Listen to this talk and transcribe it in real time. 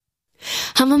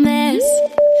I'm a mess.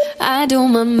 I do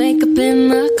my makeup in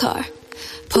the car.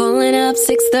 Pulling up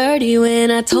 6:30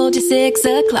 when I told you 6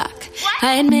 o'clock.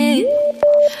 I admit,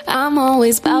 I'm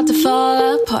always about to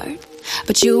fall apart.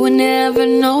 But you would never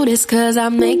notice, cause I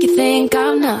make you think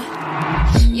I'm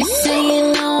not. You say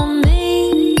you know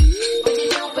me, but you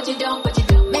don't, but you don't, but you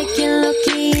don't. Make it look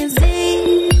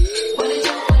easy. What a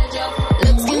joke, what a joke.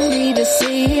 Looks can be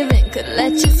deceiving, could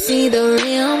let you see the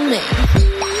real me.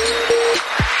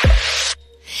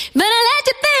 But I let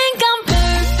you think I'm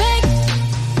perfect.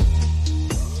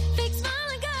 Fake smile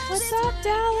and gosh, What's up,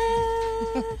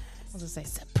 Dallas? I'll just say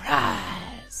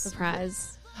surprise.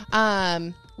 Surprise.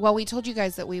 Well, we told you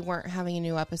guys that we weren't having a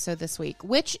new episode this week,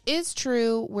 which is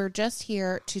true. We're just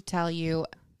here to tell you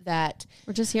that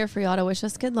We're just here for y'all to wish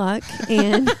us good luck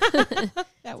and to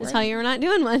tell you we're not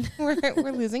doing one.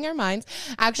 we're losing our minds.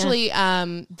 Actually,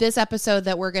 this episode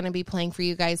that we're going to be playing for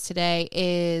you guys today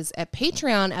is a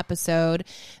Patreon episode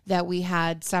that we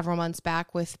had several months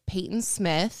back with Peyton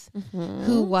Smith,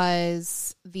 who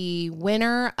was the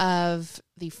winner of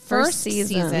the first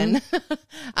season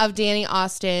of Danny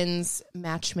Austin's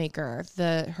Matchmaker,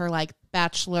 her like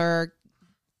bachelor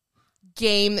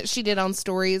game that she did on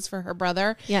stories for her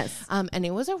brother. Yes. And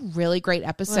it was a really great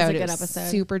episode. It was a good It episode.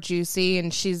 Super juicy,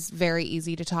 and she's very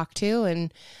easy to talk to.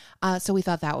 And so we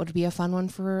thought that would be a fun one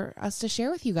for us to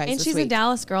share with you guys And this she's week. a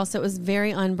Dallas girl, so it was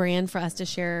very on brand for us to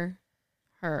share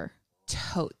her.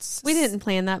 Totes. We didn't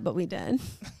plan that, but we did.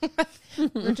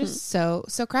 We're just so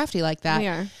crafty like that. We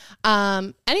are.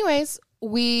 Anyways,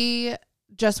 we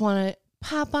just want to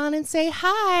pop on and say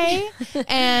hi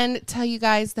and tell you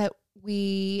guys that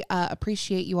we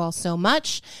appreciate you all so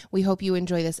much. We hope you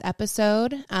enjoy this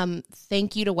episode.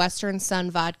 Thank you to Western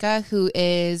Sun Vodka, who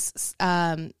is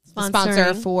the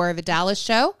sponsor for the Dallas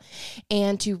show,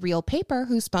 and to Real Paper,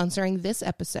 who's sponsoring this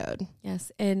episode.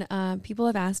 Yes. And people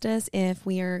have asked us if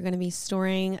we are going to be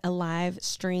storing a live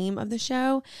stream of the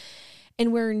show.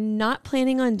 And we're not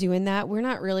planning on doing that. We're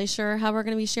not really sure how we're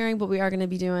going to be sharing, but we are going to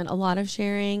be doing a lot of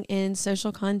sharing in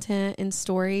social content and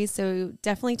stories. So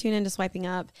definitely tune in to Swiping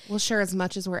Up. We'll share as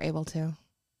much as we're able to.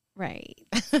 Right.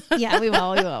 Yeah, we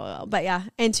will. But yeah,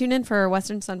 and tune in for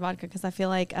Western Sun Vodka because I feel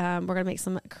like we're going to make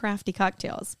some crafty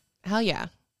cocktails. Hell yeah.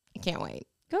 I can't wait.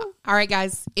 Go. All right,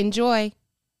 guys, enjoy.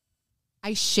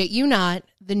 I shit you not,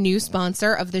 the new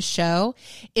sponsor of the show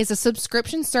is a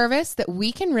subscription service that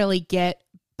we can really get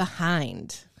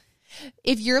behind.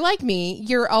 If you're like me,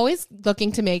 you're always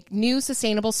looking to make new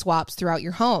sustainable swaps throughout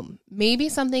your home. Maybe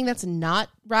something that's not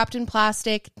wrapped in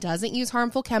plastic, doesn't use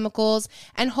harmful chemicals,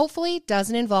 and hopefully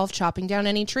doesn't involve chopping down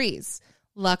any trees.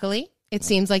 Luckily, it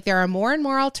seems like there are more and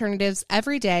more alternatives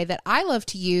every day that I love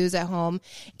to use at home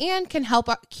and can help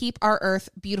keep our earth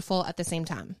beautiful at the same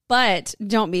time. But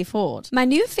don't be fooled. My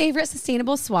new favorite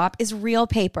sustainable swap is Real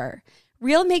Paper.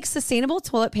 Real makes sustainable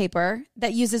toilet paper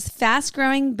that uses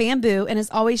fast-growing bamboo and is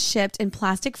always shipped in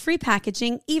plastic-free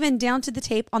packaging, even down to the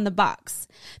tape on the box.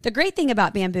 The great thing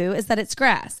about bamboo is that it's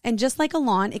grass, and just like a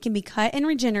lawn, it can be cut and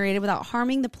regenerated without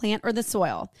harming the plant or the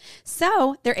soil.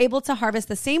 So they're able to harvest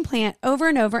the same plant over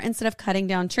and over instead of cutting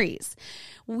down trees.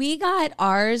 We got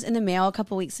ours in the mail a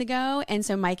couple weeks ago, and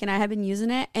so Mike and I have been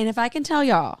using it. And if I can tell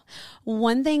y'all,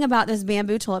 one thing about this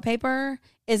bamboo toilet paper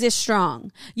is it's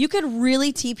strong. You could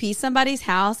really TP somebody's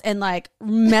house and like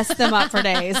mess them up for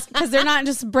days because they're not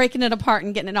just breaking it apart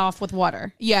and getting it off with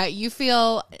water. Yeah, you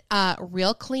feel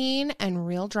real clean and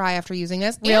real dry after using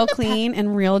this. Real clean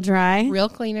and real dry. Real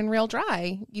clean and real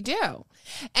dry. You do.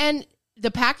 And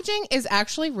the packaging is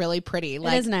actually really pretty. It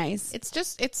is nice.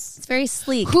 It's very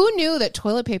sleek. Who knew that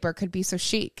toilet paper could be so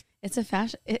chic? It's a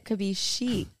fashion. It could be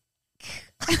chic.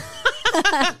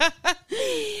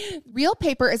 Real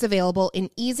Paper is available in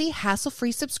easy,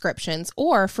 hassle-free subscriptions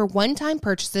or for one-time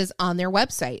purchases on their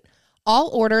website. All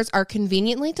orders are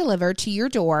conveniently delivered to your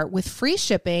door with free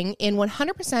shipping in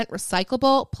 100%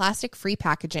 recyclable, plastic-free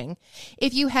packaging.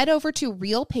 If you head over to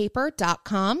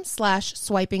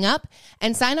realpaper.com/swipingup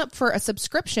and sign up for a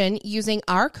subscription using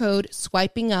our code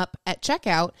SWIPINGUP at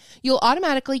checkout, you'll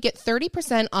automatically get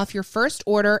 30% off your first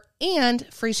order and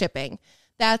free shipping.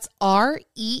 That's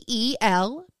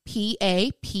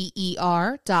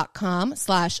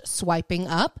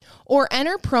REELPAPER.com/swipingup or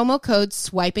enter promo code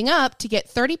SWIPINGUP to get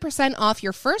 30% off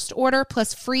your first order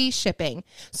plus free shipping.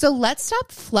 So let's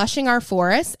stop flushing our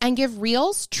forests and give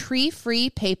Reel's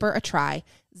tree-free paper a try.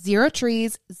 0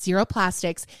 trees, 0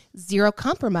 plastics, 0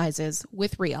 compromises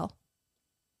with Reel.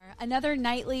 Another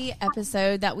nightly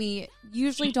episode that we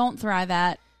usually don't thrive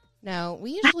at. No,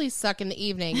 we usually suck in the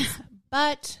evenings,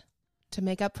 but to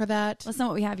make up for that, Listen to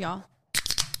what we have, y'all.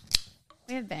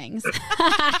 We have bangs.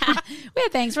 We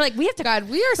have bangs. We're like, we have to. God,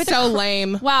 we are so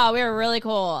lame. Wow, we are really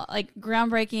cool. Like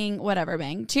groundbreaking, whatever,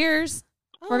 bang. Cheers.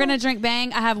 Oh. We're going to drink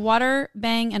bang. I have water,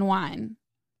 bang, and wine.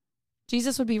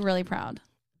 Jesus would be really proud.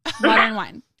 Water and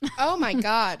wine. Oh my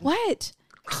God. What?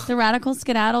 The Radical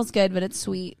Skedaddle's good, but it's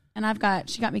sweet. And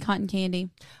she got me cotton candy.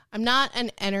 I'm not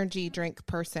an energy drink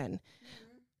person.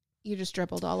 You just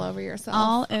dribbled all over yourself.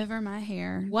 All over my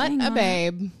hair. What Dang a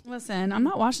babe. Listen, I'm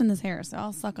not washing this hair, so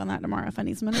I'll suck on that tomorrow if I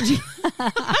need some energy.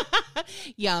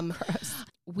 Yum. Gross.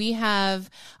 We have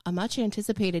a much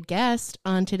anticipated guest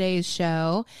on today's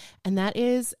show, and that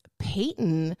is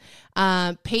Peyton.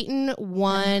 Peyton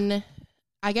won,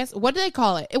 I guess, what do they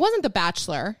call it? It wasn't The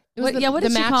Bachelor. It was what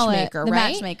did she call it? The right?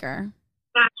 Matchmaker.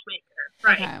 Matchmaker,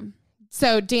 right. Okay.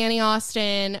 So Danny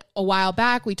Austin, a while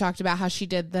back, we talked about how she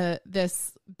did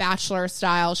this Bachelor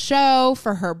style show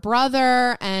for her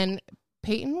brother, and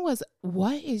Peyton was,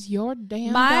 what is your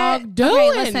damn dog doing?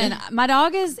 Okay, listen, my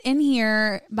dog is in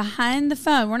here behind the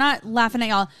phone. We're not laughing at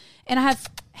y'all. And I have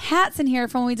hats in here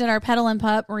from when we did our Pedal and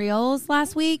Pup reels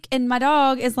last week. And my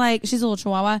dog is like, she's a little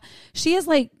chihuahua. She is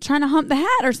like trying to hump the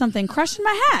hat or something, crushing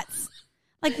my hats.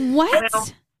 Like, what? Well,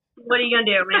 what are you going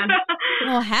to do, man?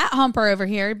 Little hat humper over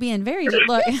here being very,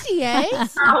 look. She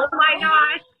is. Oh my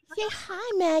gosh. Say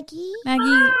hi, Maggie. Maggie.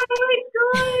 Oh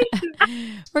my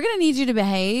gosh. We're going to need you to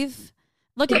behave.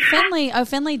 Look at Finley. Oh,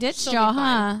 Finley ditched y'all,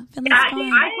 huh? Finley's I gone.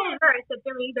 told her, I said,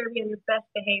 Finley, you better be on your best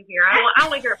behavior. I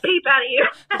want to hear a peep out of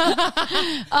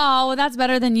you. Oh, well, that's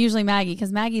better than usually Maggie,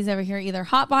 because Maggie's over here either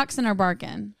hotboxing or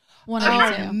barking. One of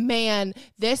the two. Man,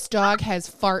 this dog has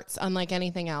farts unlike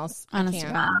anything else. Honest to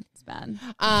God, it's bad.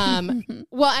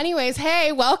 Well, anyways,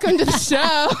 hey, welcome to the show.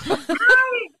 Hi.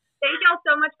 Thank y'all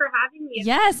so much for having me.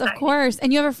 Yes, of course.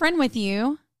 And you have a friend with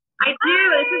you. I do.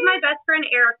 This is my best friend,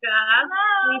 Erica.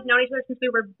 We've known each other since we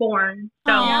were born.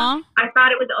 So Aww. I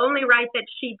thought it was only right that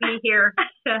she be here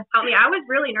to help me. I was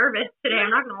really nervous today.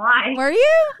 I'm not going to lie. Were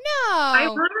you? No. I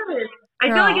was. I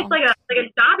feel like it's like a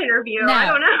job interview. No. I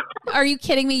don't know. Are you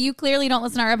kidding me? You clearly don't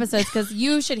listen to our episodes because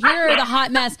you should hear the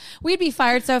hot mess. We'd be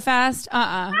fired so fast.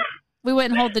 We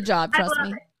wouldn't hold the job. Trust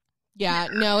me. Yeah,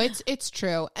 no, it's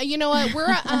true. You know what?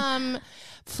 We're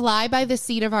fly by the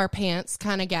seat of our pants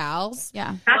kind of gals.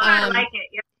 Yeah. That's why I like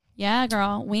it. Yeah,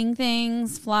 girl. Wing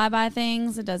things, fly by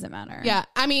things. It doesn't matter. Yeah.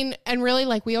 I mean, and really,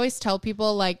 like, we always tell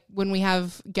people, like, when we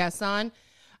have guests on,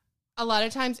 a lot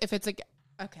of times if it's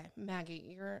okay,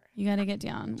 Maggie, you got to get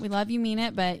down. We love you, mean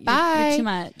it, but you're too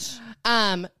much.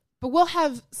 But we'll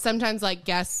have sometimes, like,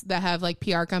 guests that have, like,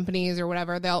 PR companies or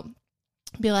whatever. They'll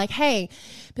be like,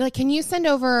 can you send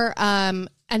over an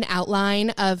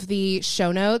outline of the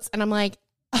show notes? And I'm like,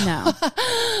 no.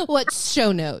 What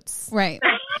show notes? Right.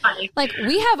 Like,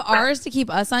 we have ours to keep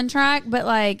us on track, but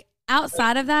like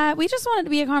outside of that, we just want it to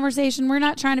be a conversation. We're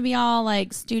not trying to be all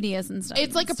like studious and stuff.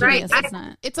 It's like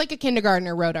it's like a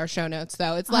kindergartner wrote our show notes,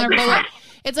 though. It's like 100%.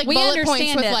 bullet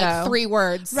points with like 3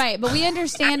 words. Right, but we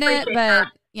understand it, but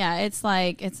yeah, it's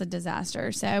like it's a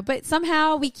disaster. So, but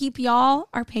somehow we keep y'all,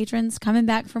 our patrons, coming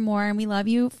back for more, and we love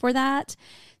you for that.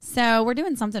 So we're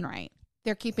doing something right.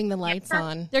 They're keeping the lights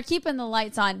on. They're keeping the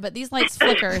lights on, but these lights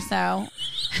flicker, so.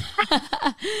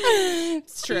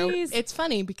 It's true. Jeez. It's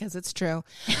funny because it's true.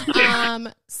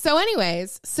 So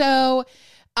anyways,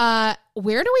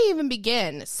 where do we even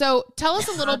begin? So tell us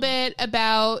a little bit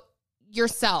about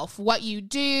yourself, what you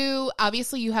do.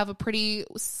 Obviously, you have a pretty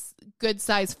good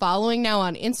size following now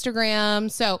on Instagram.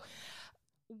 So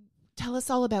tell us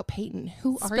all about Peyton.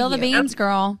 Who are you? Spill the beans,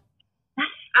 girl.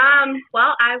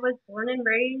 Well, I was born and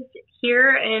raised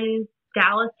here in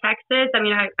Dallas, Texas. I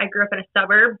mean, I grew up in a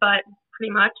suburb, but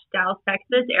pretty much Dallas,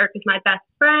 Texas. Erica's my best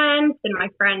friend, been my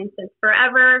friend since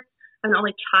forever. I'm the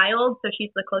only child, so she's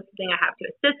the closest thing I have to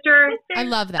a sister. I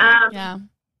love that. Yeah.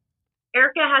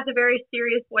 Erica has a very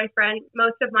serious boyfriend.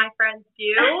 Most of my friends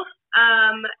do.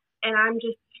 And I'm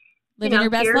just living your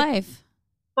best life.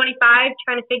 25,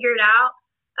 trying to figure it out.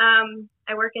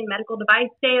 I work in medical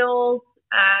device sales.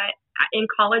 In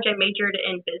college, I majored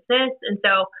in business, and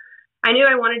so I knew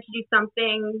I wanted to do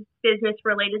something business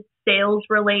related, sales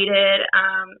related,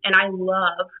 and I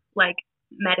love like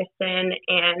medicine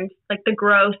and like the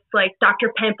gross, like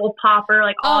Dr. Pimple Popper,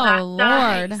 like all that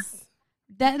Lord. stuff.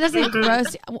 That doesn't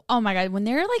gross. Oh my God, when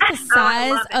they're like the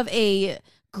size of a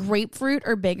grapefruit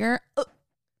or bigger.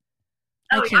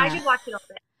 I could watch it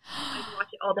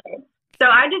all day. So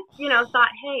I just, thought,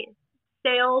 hey,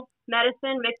 sales,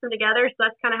 medicine, mix them together. So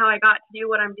that's kind of how I got to do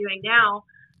what I'm doing now.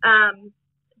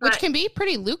 Which can be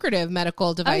pretty lucrative,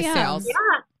 medical device sales. Yeah,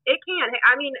 it can.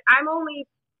 I mean, I'm only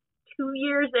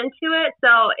years into it,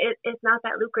 so it's not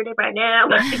that lucrative right now.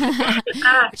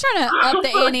 I'm trying to up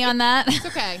the ante on that. It's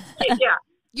okay. Yeah.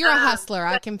 You're a hustler.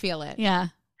 I can feel it. Yeah.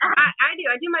 I do.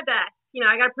 I do my best. You know,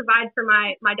 I got to provide for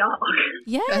my dog.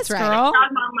 Yes, That's right. girl.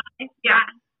 Dog mama. Yeah.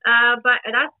 But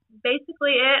that's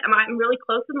basically it. I'm really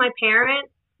close with my parents,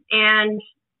 and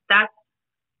that's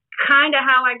kind of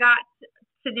how I got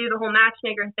to do the whole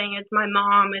matchmaker thing. Is my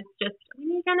mom is just, when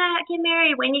you gonna get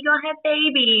married? When you gonna have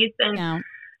babies? And Yeah.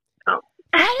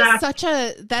 That's such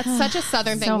a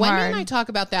Southern thing. So Wendy hard. and I talk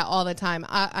about that all the time.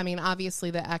 I mean,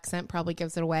 obviously the accent probably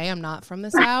gives it away. I'm not from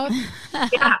the South.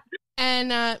 yeah.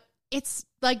 And it's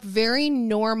like very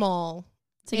normal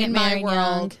To get in my married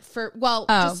world young.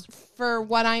 just for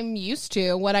what I'm used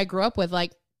to, what I grew up with.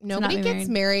 Like nobody be gets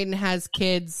married and has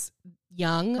kids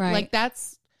young. Right. Like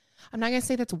I'm not going to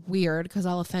say that's weird because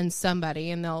I'll offend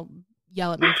somebody and they'll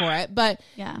yell at me for it, but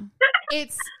Yeah.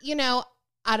 it's,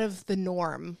 out of the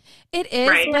norm. It is,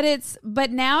 Right. but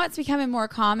now it's becoming more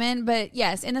common. But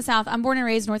yes, in the South, I'm born and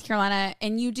raised in North Carolina,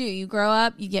 and you grow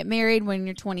up, you get married when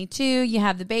you're 22, you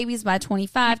have the babies by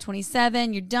 25,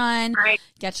 27, you're done, Right.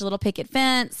 got your little picket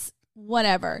fence,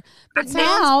 whatever. But Sounds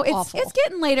now awful. it's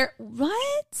getting later.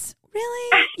 What?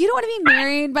 Really? You don't want to be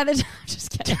married by the time?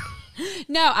 Just kidding.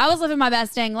 No, I was living my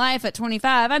best dang life at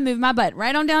 25. I moved my butt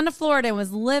right on down to Florida and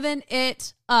was living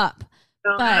it up.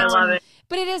 So I love it.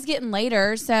 But it is getting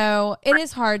later, so it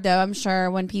is hard, though, I'm sure,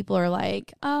 when people are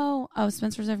like, oh,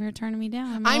 Spencer's over here turning me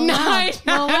down. I'm not.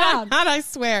 Loud. Not, I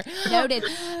swear. Noted.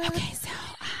 Okay, so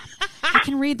I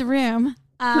can read the room.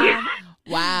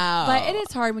 Wow. But it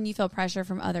is hard when you feel pressure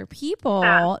from other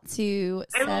people to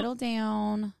settle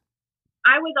down.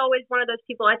 I was always one of those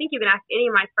people, I think you can ask any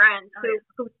of my friends,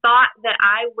 who thought that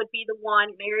I would be the one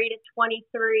married at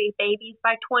 23, babies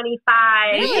by 25.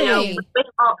 Really?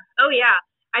 Oh, yeah.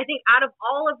 I think out of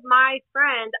all of my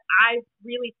friends, I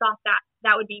really thought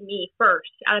that would be me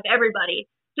first out of everybody.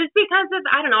 Just because of,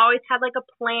 I don't know, I always had like a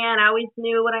plan. I always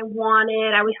knew what I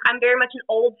wanted. I'm very much an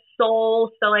old soul.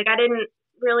 So like I didn't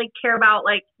really care about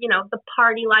like, the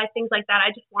party life, things like that. I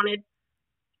just wanted to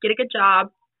get a good job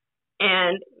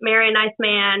and marry a nice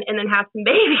man and then have some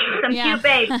babies, some cute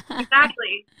babies.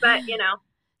 Exactly. But,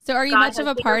 So are you God much of a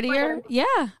has bigger partier? plans.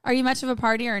 Yeah. Are you much of a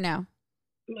partier or no?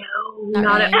 No, Not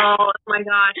not really. at all. Oh my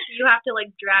gosh. You have to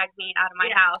like drag me out of my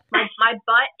house. My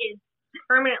butt is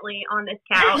permanently on this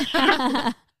couch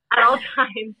at all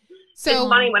times. So It's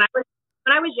funny when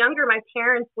I was younger, my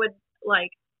parents would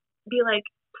like be like,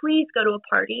 "Please go to a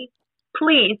party,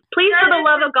 please for the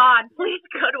love of God, please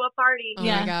go to a party." Oh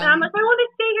Yeah. my God. And I'm like, I want to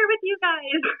stay here with you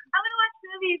guys. I want to watch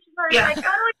movies. She's like, I want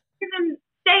to watch movies and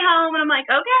stay home. And I'm like,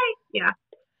 okay, yeah.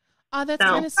 Oh, that's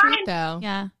So- kind of sweet though.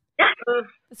 Yeah. Ugh.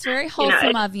 It's very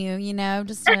wholesome of you,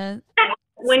 just to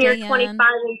When you're stay 25 in.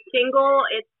 and single,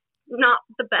 it's not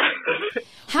the best.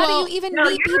 How Well, do you even no,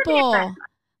 meet you're people? different.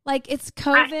 Like it's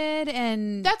COVID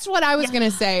and That's what I was going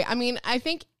to say. I mean, I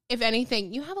think if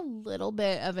anything, you have a little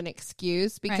bit of an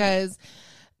excuse because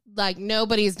like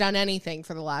nobody's done anything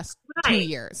for the last 2 Right.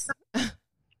 years.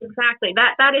 Exactly.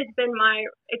 That has been my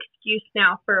excuse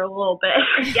now for a little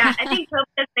bit. Yeah, I think COVID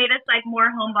has made us like more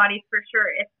homebodies for sure.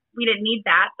 If we didn't need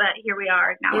that, but here we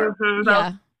are now. We're Mhm.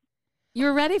 yeah. You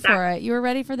were ready for it. You were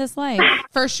ready for this life.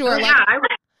 For sure. Yeah, Like I was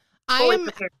fully I'm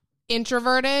prepared.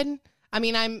 introverted. I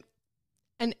mean, I'm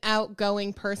an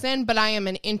outgoing person, but I am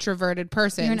an introverted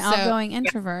person. You're an So, outgoing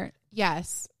introvert.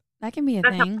 yes, That can be a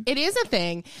That's thing. it is a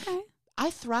thing. Okay. I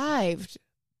thrived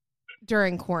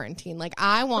during quarantine. Like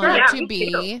I wanted Yeah, to me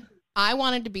be too. I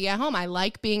wanted to be at home. I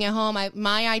like being at home.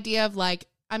 My idea of like,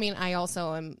 I mean, I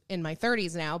also am in my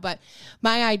 30s now, but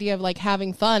my idea of like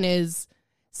having fun is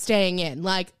staying in.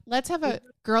 Like, let's have a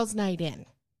girls' night in.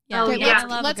 Yeah, Oh, Okay, yeah. I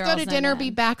love a let's go girls' to night dinner, in. be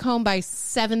back home by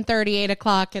 7:30, 8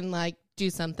 o'clock, and like do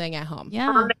something at home. Yeah.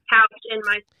 On the couch in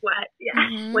my sweat,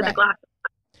 Mhm. with Right. a glass.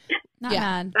 Not Yeah.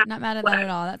 mad. Not mad at that at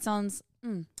all. That sounds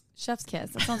chef's kiss.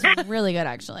 That sounds really good,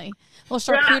 actually. A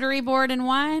little charcuterie board and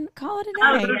wine. Call it a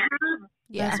day.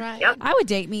 Yeah. That's right. Yep. I would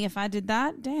date me if I did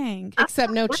that. Dang.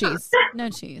 Except no cheese. No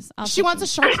cheese. I'll She take wants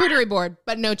a you. charcuterie board,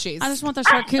 but no cheese. I just want the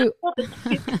charcut.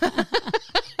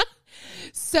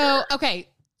 So, okay.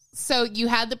 So you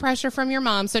had the pressure from your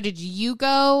mom. So did you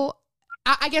go?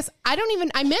 I guess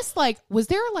I missed like, was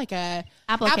there like a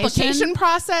application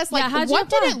process? Like, Yeah, how'd you what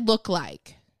did apply? it look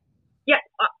like? Yeah,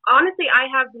 honestly, I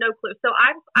have no clue. So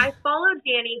I followed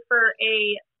Danny for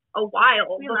a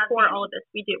while We love before Danny. all of this.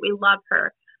 We do. We love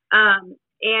her.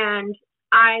 And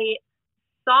I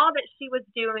saw that she was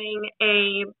doing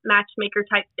a matchmaker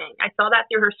type thing. I saw that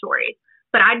through her stories,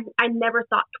 but I never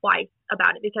thought twice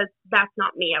about it because that's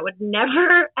not me. I would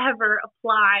never ever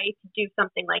apply to do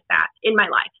something like that in my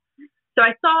life. So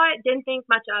I saw it, didn't think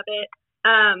much of it.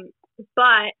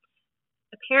 But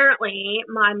apparently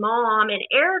my mom and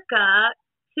Erica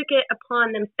took it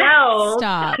upon themselves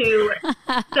Stop. to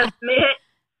submit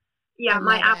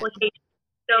my application.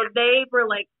 So they were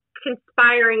like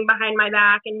conspiring behind my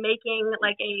back and making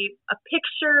like a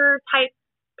picture type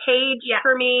page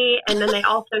for me. And then they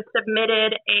also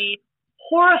submitted a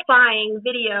horrifying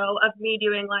video of me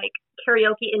doing like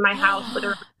karaoke in my house with a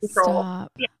remote control.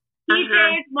 Stop. Yeah.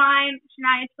 DJs, wine,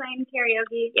 Shania Twain,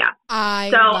 karaoke. Yeah. I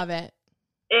love it.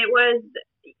 It was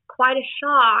quite a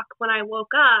shock when I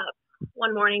woke up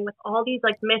one morning with all these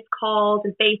like missed calls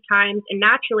and FaceTimes, and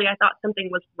naturally I thought something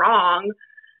was wrong.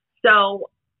 So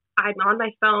I'm on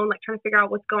my phone like trying to figure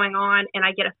out what's going on, and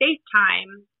I get a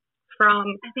FaceTime from,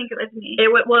 I think it was me. it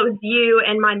was you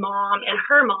and my mom and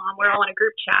her mom. We're all in a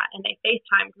group chat, and they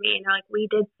FaceTimed me, and they're like, we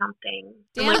did something. I'm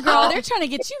Damn, like, girl, oh, they're trying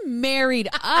to get you married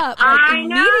up like, I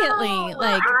know. immediately.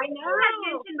 Like, I You know. had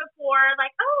mentioned before,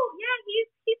 like, oh yeah,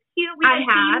 he's cute. We I had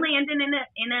had. seen Landon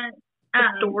in a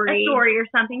story. or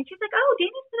something. She's like, oh,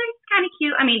 Daniel's kind of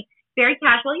cute. I mean, very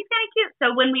casual. He's kind of cute. So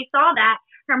when we saw that,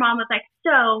 her mom was like,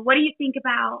 so what do you think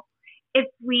about if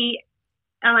we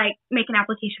like make an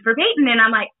application for Peyton? And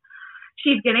I'm like,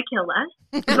 she's gonna kill us,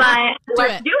 but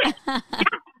let's do it.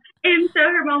 And so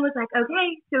her mom was like, okay,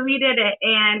 so we did it.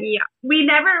 And we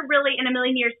never really in a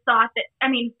million years thought that, I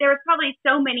mean, there was probably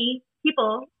so many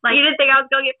people. Like, You didn't think I was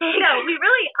going to get paid? no, we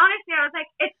really, honestly, I was like,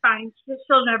 it's fine.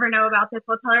 She'll never know about this.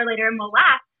 We'll tell her later and we'll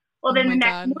laugh. Well, then Oh the my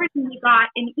next God. morning we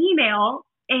got an email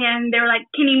and they were like,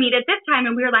 can you meet at this time?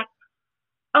 And we were like,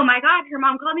 oh my God, her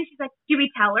mom called me. She's like, do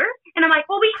we tell her? And I'm like,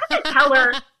 well, we have to tell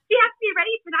her. She has to be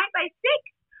ready tonight by 6.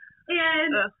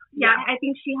 And I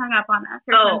think she hung up on us.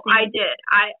 Or Oh, something. I did.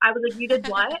 I was like, you did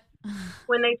what?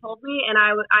 When they told me, and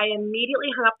I immediately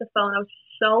hung up the phone. I was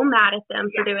so mad at them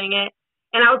for doing it.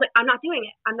 And I was like, I'm not doing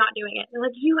it. I'm not doing it. They're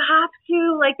like, you have to.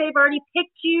 Like, they've already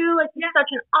picked you. Like, it's such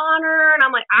an honor. And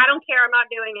I'm like, I don't care. I'm not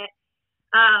doing it.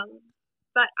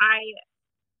 But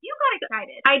You got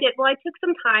excited. I did. Well, I took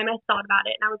some time. I thought about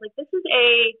it. And I was like, this is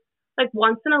a, like,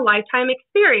 once-in-a-lifetime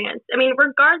experience. I mean,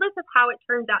 regardless of how it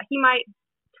turns out, he might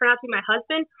turn out to be my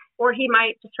husband or he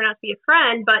might just turn out to be a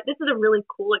friend. But this is a really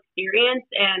cool experience.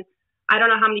 And I don't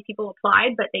know how many people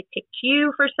applied, but they picked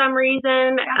you for some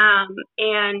reason.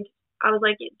 And I was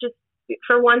like, just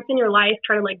for once in your life,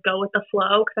 try to like go with the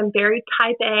flow because I'm very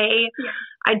type A.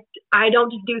 Yeah. I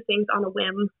don't just do things on a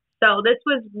whim. So this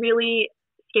was really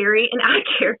scary and out of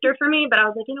character for me. But I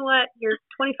was like, you know what? You're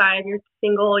 25. You're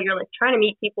single. You're like trying to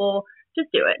meet people. Just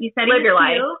do it. You said live your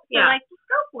life. So like, just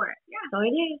go for it. Yeah. So I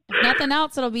did. if nothing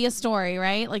else, it'll be a story,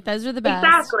 right? Like, those are the best.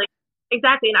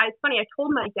 Exactly. And it's funny. I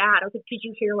told my dad, I was like, did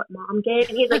you hear what mom did?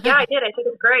 And he's like, yeah, I did. I think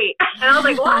it's great. And I was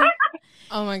like, what?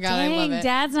 Oh my God, I love Dang, it.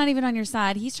 Dad's not even on your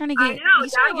side. He's trying to get,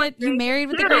 he's Dad trying to wants get you married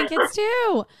with the grandkids grandkids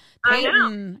too. I know.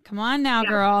 Peyton, come on now,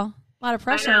 girl. A lot of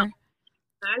pressure.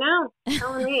 I know.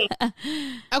 Telling me.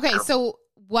 Okay, so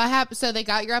what happened? So they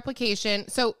got your application.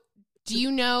 So do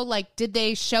you know, like, did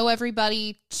they show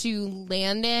everybody to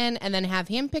Landon and then have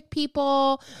him pick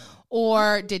people?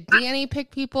 Or did Danny pick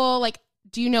people? Like,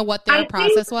 do you know what their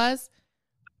process was?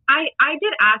 I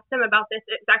did ask them about this.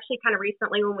 It's actually kind of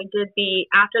recently when we did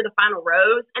after the final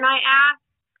rose, and I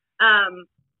asked,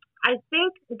 I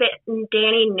think that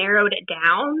Danny narrowed it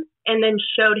down and then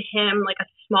showed him like a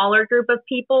smaller group of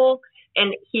people,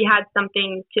 and he had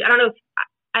something to,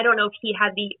 I don't know if he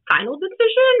had the final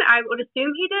decision. I would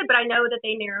assume he did, but I know that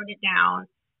they narrowed it down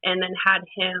and then had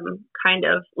him kind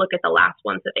of look at the last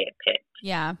ones that they had picked.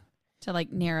 Yeah. To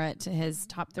like narrow it to his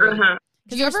top 3. Uh-huh.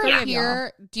 Do you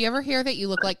ever hear that you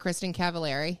look like Kristen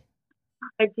Cavallari?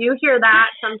 I do hear that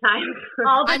sometimes.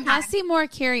 All the I time. see more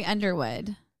Carrie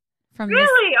Underwood from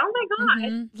Really? this. Oh my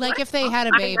God. Mhm. Like if they had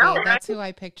a I baby, know, right? that's who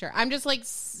I picture. I'm just like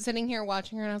sitting here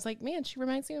watching her and I was like, man, she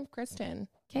reminds me of Kristen.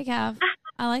 K-Cav.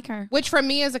 I like her. Which for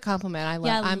me is a compliment. I love.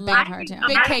 Yeah, I I'm love her too.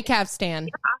 big K-Cav stan.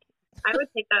 I would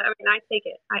take that. I mean, I take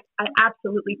it. I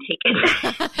absolutely take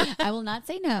it. I will not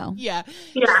say no. Yeah.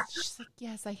 Yeah. She's like,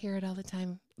 yes, I hear it all the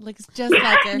time. Looks just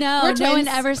like her. No, We're no one twins.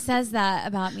 ever says that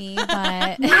about me,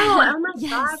 but No, oh my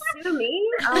Yes. gosh, to me?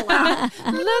 Oh wow.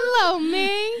 Little old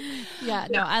me. yeah,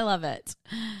 no, I love it.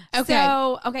 Okay.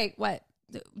 So, okay, what?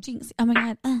 Jinx. Oh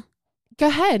my God. Go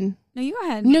ahead. No, you go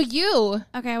ahead. No, you.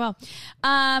 Okay, well,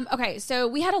 okay. So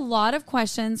we had a lot of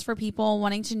questions for people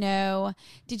wanting to know,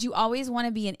 did you always want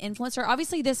to be an influencer?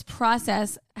 Obviously, this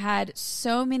process had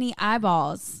so many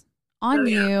eyeballs on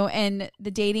you and the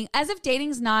dating. As if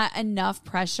dating's not enough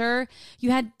pressure,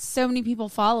 you had so many people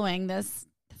following this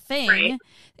thing, Right.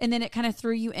 and then it kind of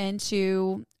threw you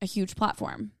into a huge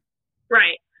platform.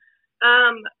 Right.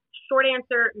 short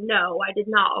answer, no, I did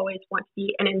not always want to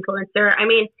be an influencer. I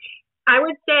mean, I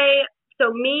would say,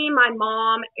 so me, my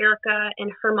mom, Erica,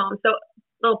 and her mom. So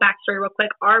little backstory real quick.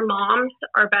 Our moms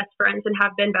are best friends and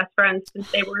have been best friends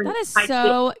since they were in That is high so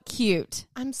school. cute.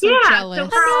 I'm so jealous. So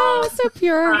we're all, So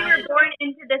pure. We were born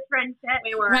into this friendship.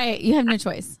 we were. Right. You have no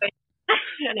choice.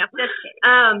 I know.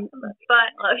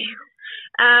 But love you.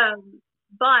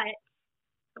 But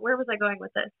where was I going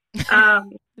with this?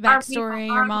 The backstory,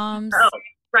 your mom's. Oh,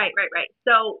 right.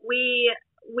 So we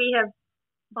have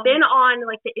been on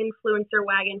like the influencer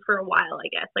wagon for a while,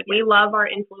 I guess. Like we love our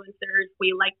influencers.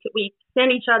 We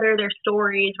send each other their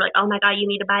stories. We're like, oh my God, you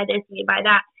need to buy this, you need to buy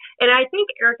that. And I think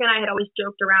Erica and I had always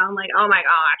joked around like, oh my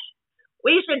gosh,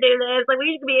 we should do this. Like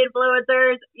we should be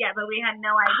influencers. Yeah, but we had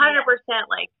no idea.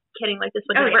 100% like kidding. Like this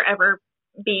would never ever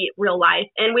be real life.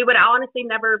 And we would honestly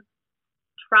never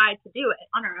try to do it.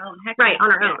 On our own.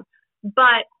 On our own.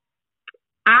 But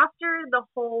after the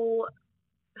whole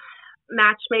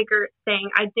matchmaker thing,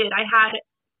 I had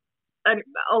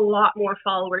a lot more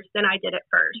followers than I did at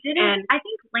first. And I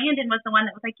think Landon was the one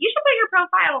that was like, you should put your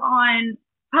profile on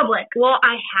public. Well,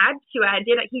 I had to.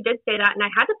 He did say that, and I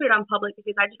had to put it on public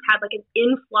because I just had like an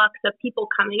influx of people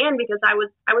coming in because I was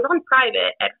on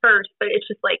private at first, but it's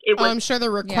just like it was. I'm sure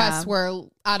the requests were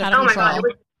out of oh control. my God,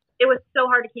 it was so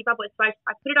hard to keep up with. So I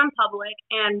put it on public,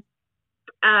 and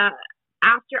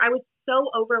after I was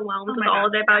so overwhelmed with all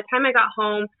of it. By the time I got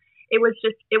home, it was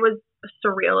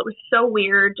surreal. It was so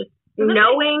weird just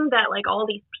knowing that like all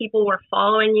these people were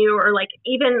following you, or like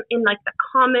even in like the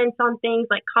comments on things,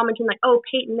 like commenting like, oh,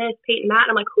 Peyton this, Peyton that. And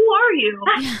I'm like, who are you?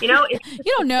 You know, it's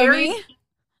you don't know me.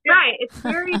 Right. It's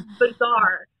very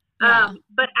bizarre.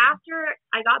 But after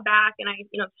I got back and I,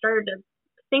 started to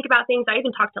think about things, I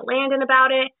even talked to Landon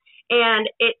about it, and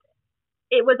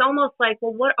it was almost like,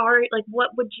 well, what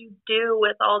would you do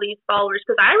with all these followers?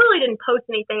 Because I really didn't post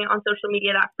anything on social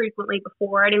media that frequently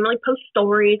before. I didn't really post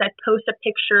stories. I'd post a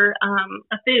picture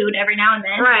of food every now and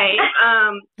then. Right.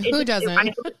 Who doesn't?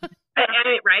 Right.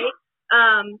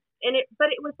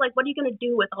 But it was like, what are you going to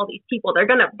do with all these people? They're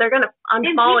gonna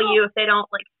unfollow you if they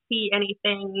don't like see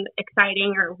anything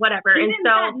exciting or whatever. Even and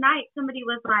so that night, somebody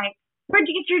was like, where'd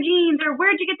you get your jeans, or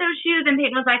where'd you get those shoes? And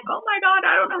Peyton was like, oh my God,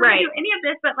 I don't know how to do any of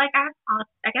this, but like, I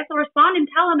guess I'll respond and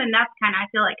tell them. And that's kind of,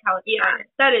 I feel like, how it started.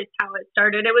 That is how it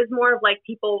started. It was more of like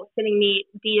people sending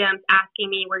me DMs asking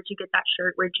me, where'd you get that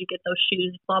shirt? Where'd you get those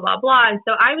shoes? Blah, blah, blah. And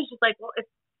so I was just like, well, if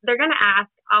they're going to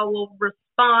ask, I will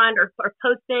respond or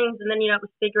post things. And then, it was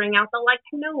figuring out the like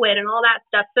to know it and all that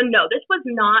stuff. So no, this was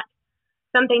not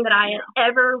something that I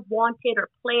had ever wanted or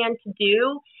planned to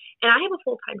do. And I have a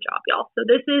full-time job, y'all. So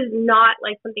this is not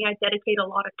like something I dedicate a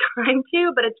lot of time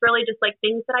to, but it's really just like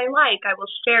things that I like, I will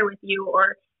share with you.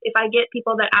 Or if I get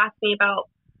people that ask me about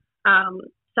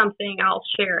something, I'll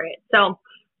share it. So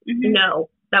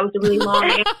no, that was a really long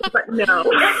answer, but no.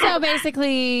 So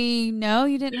basically, no,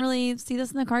 you didn't really see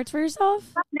this in the cards for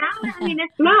yourself? No, I mean,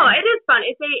 no, it is fun.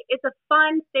 It's a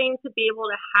fun thing to be able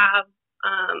to have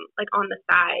like on the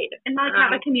side. And like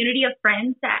have a community of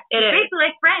friends that it is basically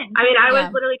like friends. I mean, I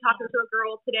was literally talking to a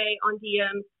girl today on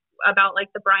DMs about like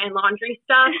the Brian Laundrie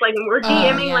stuff. Like when we're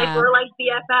DMing, like we're like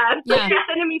BFFs. Yeah. Like, she's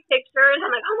sending me pictures.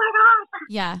 I'm like, oh my gosh.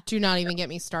 Yeah. Do not even get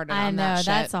me started I on know. that shit.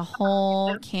 That's a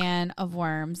whole can of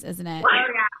worms, isn't it? Oh,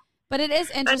 yeah. But it is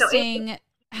interesting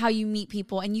how you meet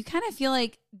people, and you kind of feel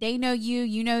like they know you,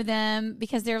 you know them,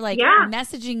 because they're like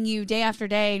messaging you day after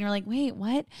day, and you're like, wait,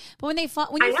 what? But when you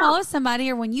follow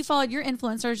somebody, or when you followed your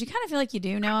influencers, you kind of feel like you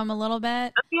do know them a little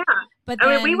bit. Yeah. But I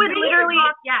then, mean, we would literally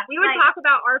talk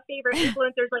about our favorite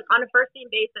influencers like on a first name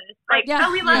basis. Like,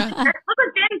 oh, we love her. Look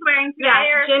what Jen's wearing today.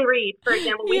 Yeah, Jen Reed, for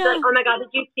example. We'd be like, oh my God, did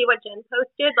you see what Jen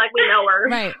posted? Like, we know her.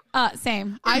 Right.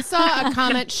 Same. I saw a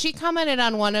comment. She commented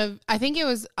on I think it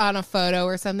was on a photo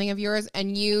or something of yours,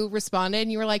 and you responded,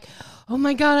 and you were like, oh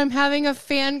my God, I'm having a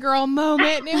fangirl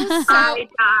moment. And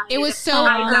it was so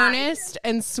earnest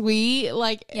and sweet.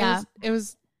 Like, it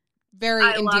was very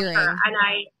endearing. Love her. And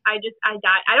I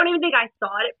died. I don't even think I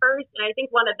saw it at first. And I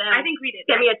think one of them we did.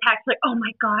 Sent me a text like, oh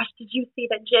my gosh, did you see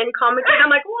that Jen commented? I'm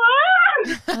like,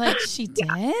 what? Like, she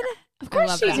did? Of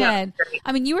course she did.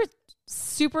 I mean, you were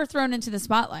super thrown into the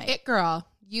spotlight. It girl.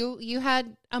 You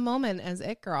had a moment as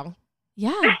it girl.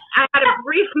 Yeah. I had a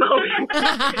brief moment.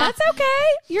 That's okay.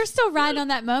 You're still riding on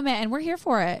that moment, and we're here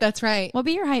for it. That's right. We'll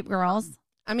be your hype girls.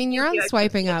 I mean, you're on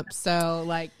Swiping Up, so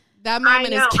like that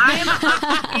moment is. I am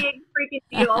a big freaking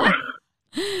deal.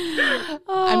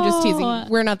 I'm just teasing.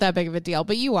 We're not that big of a deal,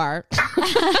 but you are.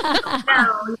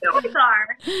 No, we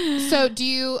are. So do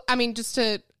you, I mean,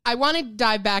 I want to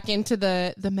dive back into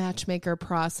the matchmaker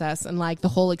process and like the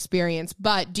whole experience,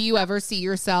 but do you ever see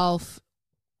yourself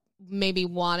maybe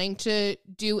wanting to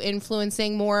do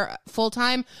influencing more full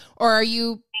time, or are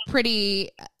you pretty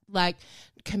like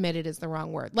committed is the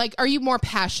wrong word. Like, are you more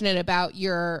passionate about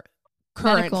your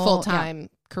current full time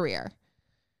career?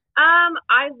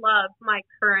 I love my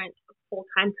current full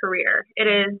time career. It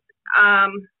is, I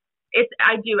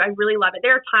really love it.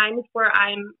 There are times where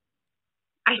I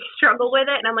struggle with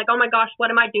it and I'm like, oh my gosh, what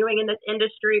am I doing in this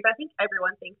industry? But I think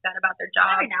everyone thinks that about their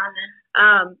job. Every now and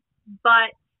then.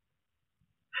 But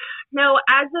no,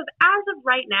 as of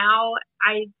right now,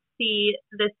 I see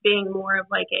this being more of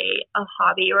like a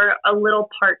hobby or a little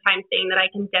part-time thing that I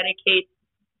can dedicate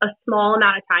a small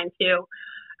amount of time to.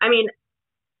 I mean,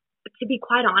 to be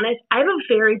quite honest, I have a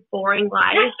very boring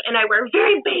life and I wear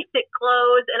very basic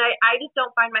clothes and I just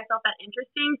don't find myself that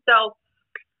interesting. So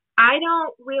I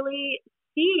don't really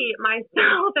see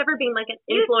myself ever being like an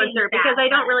influencer because I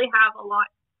don't really have a lot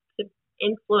to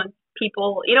influence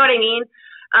people. You know what I mean?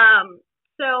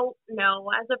 So no,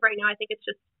 as of right now, I think it's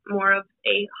just more of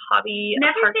a hobby.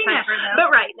 Never say never, though.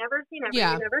 But right, never say never.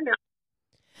 Yeah. You never know.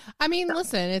 I mean,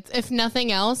 listen, it's, if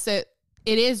nothing else, it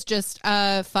is just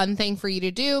a fun thing for you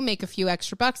to do. Make a few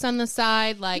extra bucks on the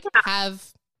side, like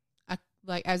have a,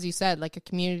 like, as you said, like a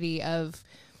community of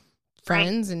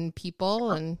friends and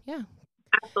people. And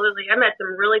absolutely. I met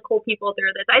some really cool people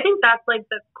through this. I think that's like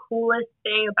the coolest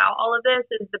thing about all of this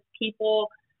is the people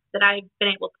that I've been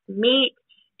able to meet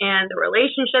and the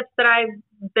relationships that I've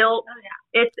built.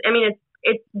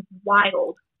 It's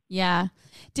wild. Yeah.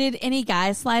 Did any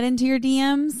guys slide into your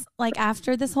DMs like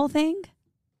after this whole thing?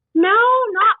 No,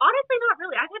 honestly, not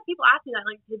really. I've had people ask me that,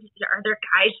 like, are there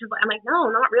guys? I'm like, no,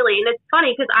 not really. And it's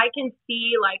funny because I can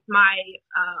see like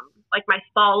my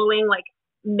following, like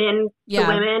men to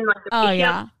women, like the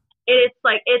ratio. It's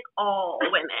like it's all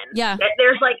women. Yeah,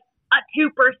 there's like a 2%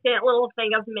 little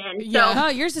thing of men. So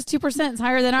yours is 2%. It's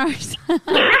higher than ours.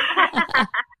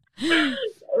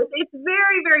 It's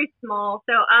very, very small.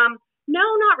 So no,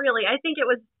 not really. I think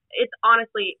it's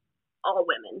honestly all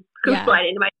women who slide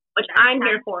into my, which I'm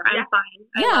here for. I'm fine.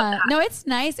 I love that. No, it's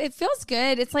nice. It feels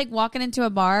good. It's like walking into a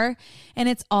bar and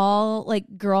it's all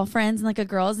like girlfriends and like a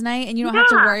girls' night and you don't have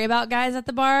to worry about guys at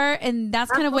the bar. And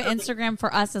that's kind of what Instagram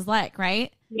for us is like,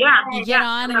 right? Yeah. You get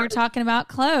on and you're talking about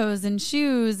clothes and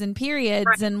shoes and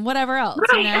periods and whatever else,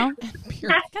 you know? It's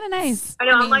kind of nice. I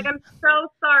know. I'm so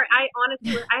sorry. I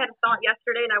honestly, I had a thought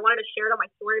yesterday and I wanted to share it on my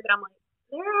story, but I'm like,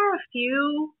 there are a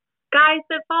few guys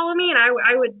that follow me and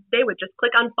they would just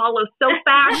click unfollow so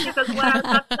fast because of what I was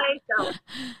about to say. So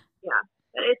yeah,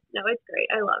 it's great.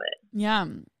 I love it. Yeah.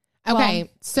 Okay.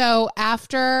 So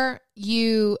after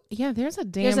you, there's a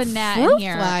gnat fruit in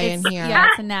here. Fly in here. Yeah,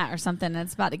 it's a gnat or something. And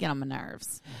it's about to get on my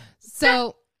nerves.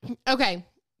 So, okay.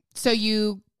 So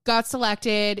you got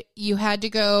selected. You had to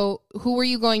go. Who were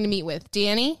you going to meet with?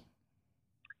 Danny?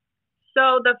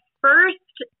 So the first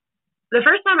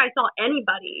time I saw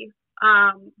anybody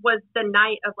was the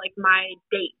night of like my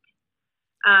date.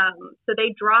 So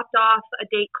they dropped off a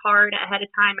date card ahead of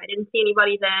time. I didn't see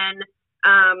anybody then.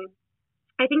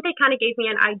 I think they kind of gave me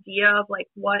an idea of like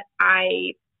what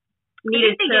I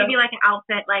needed. They gave you like an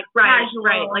outfit, like casual.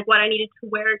 Right, like what I needed to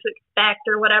wear to expect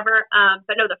or whatever.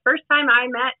 But no, the first time I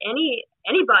met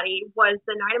anybody was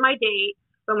the night of my date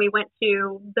when we went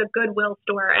to the Goodwill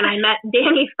store, and I met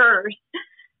Danny first.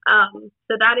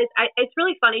 So that is, it's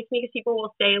really funny to me because people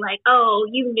will say like, "Oh,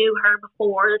 you knew her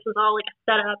before. This was all like a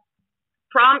setup."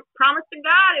 Promise to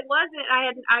God, it wasn't.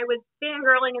 I was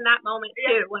fangirling in that moment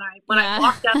too when I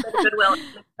walked up at Goodwill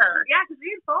with her. Yeah, because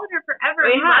we had followed her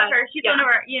forever. We love her. She's one of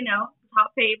our,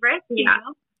 top favorites. You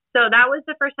know? So that was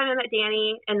the first time I met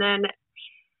Danny, and then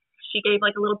she gave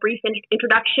like a little brief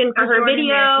introduction for her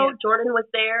video. Jordan was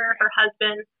there. Her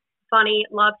husband, funny,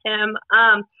 loved him.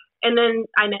 And then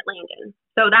I met Landon.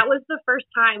 So that was the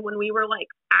first time when we were like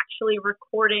actually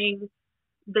recording.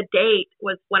 The date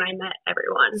was when I met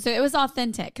everyone. So it was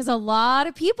authentic because a lot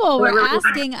of people were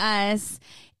asking us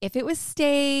if it was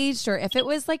staged or if it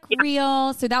was like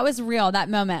real. So that was real, that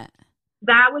moment.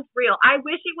 That was real. I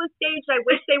wish it was staged. I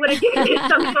wish they would have given me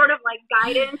some sort of like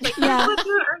guidance. Like, what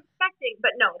you were expecting.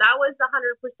 But no, that was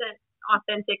 100%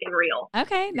 authentic and real.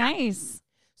 Okay, nice.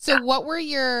 So what were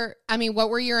your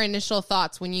initial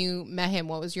thoughts when you met him?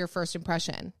 What was your first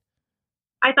impression?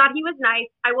 I thought he was nice.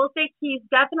 I will say he's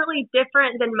definitely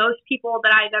different than most people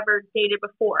that I've ever dated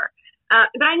before.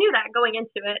 But I knew that going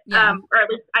into it. Or at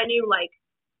least I knew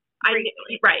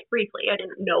briefly. I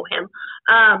didn't know him.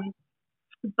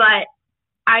 But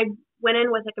I went in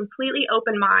with a completely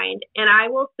open mind. And I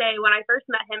will say when I first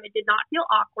met him, it did not feel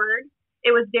awkward.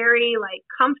 It was very like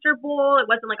comfortable. It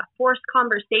wasn't like a forced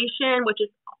conversation, which is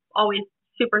always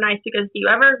super nice because do you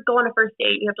ever go on a first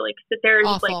date? You have to like sit there and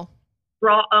just like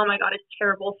raw. Oh my God, it's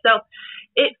terrible. So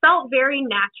it felt very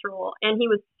natural, and he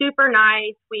was super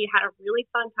nice. We had a really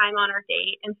fun time on our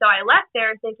date. And so I left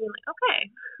there thinking like, okay,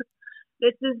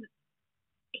 this is,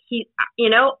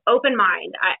 open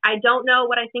mind. I don't know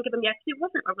what I think of him yet. It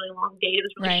wasn't a really long date. It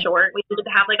was really short. We needed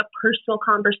to have like a personal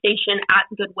conversation at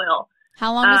Goodwill.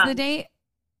 How long was the date?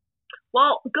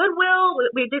 Well, Goodwill,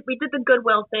 we did the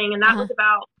Goodwill thing, and that was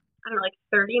about, I don't know, like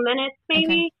 30 minutes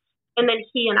maybe. Okay. And then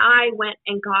he and I went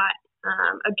and got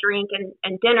a drink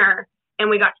and dinner, and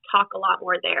we got to talk a lot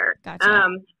more there. Gotcha.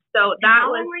 So that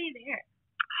was. How long were you there?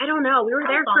 I don't know. We were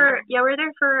there we were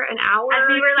there for an hour. As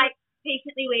we were like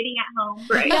patiently waiting at home.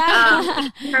 Right.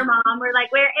 Yeah. Her mom, we're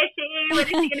like, where is she? When is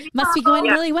she going to be Must be going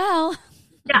really well.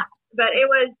 Yeah. But it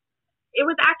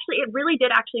really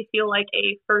did actually feel like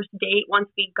a first date once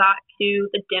we got to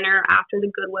the dinner after the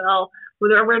Goodwill.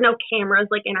 There were no cameras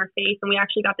like in our face, and we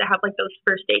actually got to have like those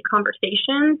first date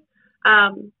conversations.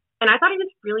 And I thought it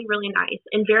was really, really nice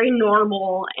and very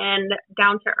normal and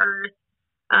down to earth.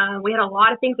 We had a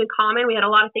lot of things in common. We had a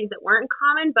lot of things that weren't in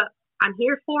common, but I'm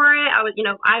here for it.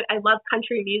 I love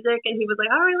country music, and he was like,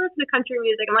 oh, I listen to country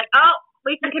music. I'm like, oh,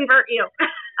 we can convert you.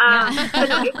 But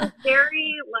no, it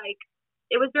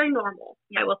was very normal,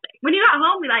 I will say. When you got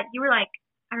home,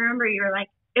 I remember you were like,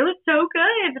 it was so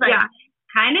good. Like,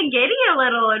 kind of giddy a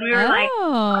little. And we were like,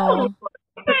 oh,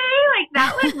 okay. Like,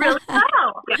 that went really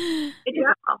well.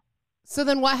 Yeah. So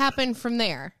then what happened from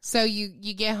there? So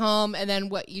you get home, and then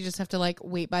what, you just have to like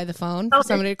wait by the phone for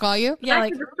somebody to call you? Yeah,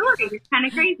 like the story. It's kind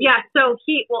of crazy. Yeah, so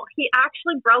he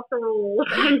actually broke the rules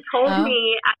and told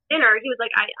me at dinner, he was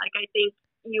like, I think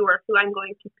you are who I'm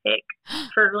going to pick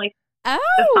for like the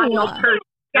final person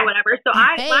or whatever. So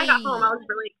when I got home, I was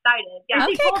really excited. Yeah.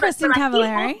 Okay, Kristen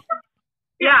Cavallari.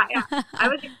 Yeah. I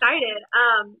was excited.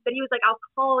 But he was like, I'll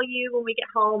call you when we get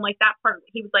home. Like that part,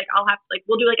 he was like,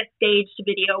 we'll do like a staged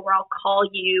video where I'll call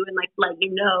you and like let you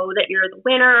know that you're the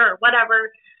winner or whatever.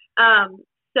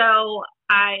 So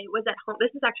I was at home.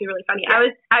 This is actually really funny. I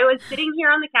was sitting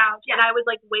here on the couch and I was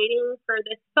like waiting for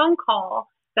this phone call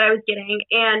that I was getting.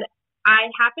 And I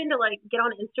happened to like get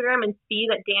on Instagram and see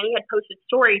that Danny had posted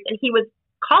stories, and he was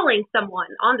calling someone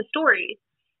on the stories.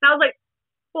 And I was like,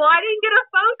 well, I didn't get a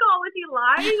phone call. Was he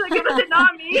lying? Like, was it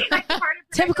not me? Like,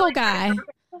 typical guy.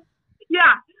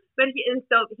 Yeah. But he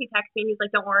texted me. He's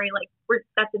like, don't worry. Like,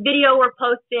 that's the video we're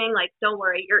posting. Like, don't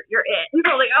worry. You're it. And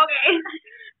I was like,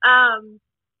 okay.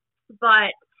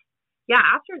 But yeah,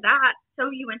 after that.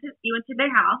 So you went to their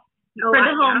house for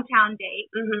the hometown date.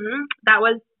 Mm-hmm. That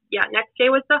was, next day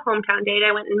was the hometown date.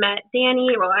 I went and met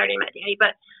Danny. Well, I already met Danny,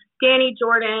 but Danny,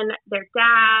 Jordan, their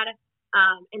dad,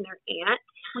 and their aunt.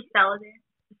 Was Stella there?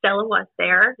 Stella was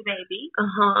there. The baby.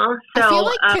 So I feel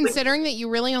like considering that you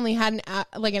really only had an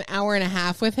hour and a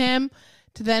half with him,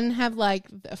 to then have like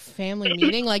a family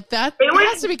meeting like that, it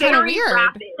has to be kind of weird.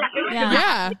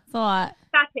 Yeah. It's a lot.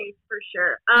 That taste for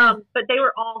sure. But they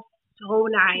were all so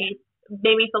nice.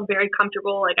 Made me feel very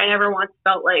comfortable. Like I never once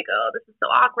felt like, oh, this is so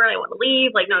awkward, I want to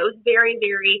leave. Like no, it was very,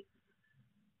 very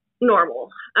normal.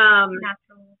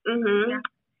 Natural. Mm-hmm. Yeah.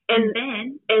 And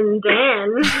then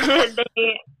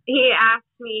he asked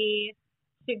me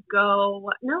to go.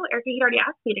 No, Erica, he'd already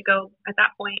asked me to go at that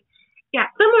point. Yeah,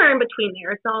 somewhere in between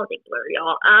there. It's all a big blur,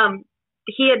 y'all. I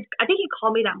think he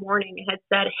called me that morning and had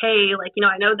said, hey, like,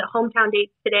 I know the hometown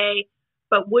date's today,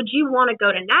 but would you want to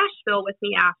go to Nashville with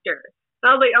me after?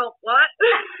 And I was like, oh, what?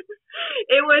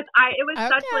 It was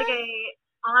such like a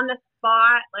on the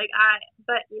spot,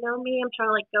 but me, I'm trying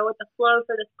to like go with the flow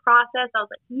for this process. I was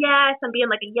like, yes, I'm being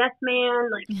like a yes man,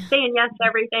 like saying yes to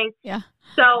everything. Yeah.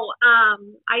 So,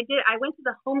 I went to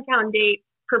the hometown date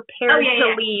prepared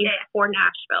to leave for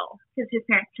Nashville. Because his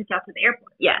parents took you out to the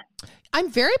airport. Yes.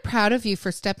 I'm very proud of you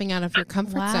for stepping out of your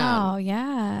comfort zone. Wow,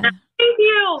 yeah. Thank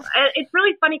you. It's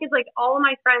really funny because like all of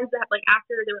my friends that like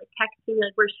after they were like texting me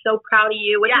like we're so proud of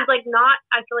you, which is like not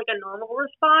I feel like a normal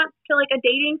response to like a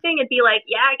dating thing. It'd be like,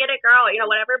 yeah, I get it, girl,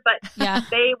 whatever. But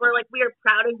they were like, we are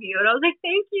proud of you, and I was like,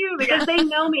 thank you, because they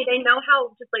know me. They know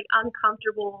how just like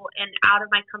uncomfortable and out of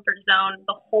my comfort zone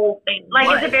the whole thing. Like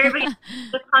at the very beginning,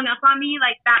 just hung up on me.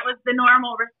 Like that was the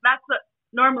normal. That's what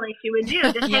normally she would do.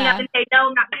 Just hang up and say, no,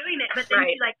 I'm not doing it. But then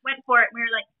she like went for it, and we were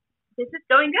like, this is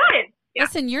going good. Yeah.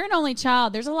 Listen, you're an only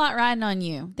child. There's a lot riding on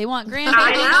you. They want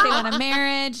grandbabies. They want a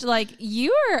marriage. Like,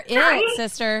 you are it,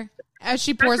 sister. As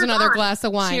she pours another glass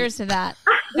of wine. Cheers to that.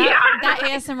 That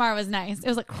ASMR was nice. It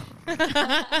was like.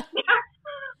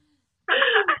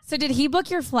 So did he book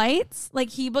your flights?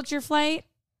 Like, he booked your flight?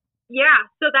 Yeah.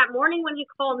 So that morning when he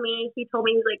called me, he told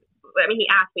me, he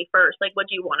asked me first, like, would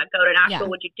you want to go to Nashville?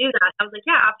 Would you do that? I was like,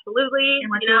 yeah, absolutely. And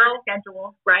what's your work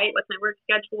schedule? Right. What's my work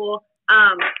schedule?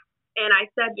 And I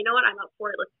said, you know what? I'm up for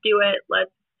it. Let's do it.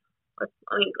 Let's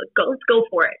go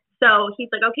for it. So he's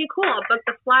like, okay, cool. I'll book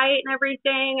the flight and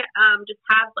everything. Just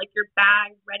have like your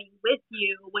bag ready with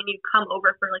you when you come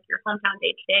over for like your hometown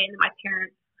day today. And then my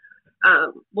parents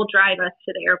will drive us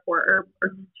to the airport, or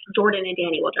Jordan and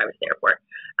Danny will drive us to the airport.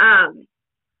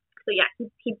 So yeah,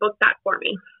 he booked that for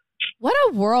me. What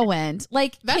a whirlwind.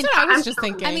 Like, that's what I was just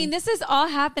thinking. I mean, this is all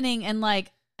happening in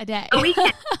like a day. A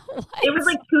weekend. It was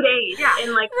like 2 days. Yeah.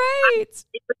 And like, right.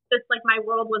 It was just like my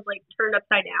world was like turned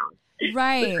upside down.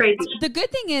 Right. Crazy. The good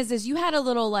thing is you had a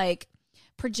little like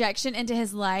projection into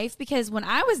his life, because when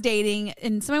I was dating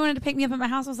and somebody wanted to pick me up at my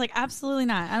house, I was like, absolutely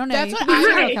not. I don't know. That's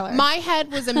what my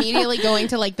head was immediately going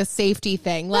to like the safety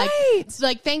thing. Like,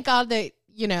 like thank God that,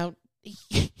 you know,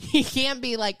 he can't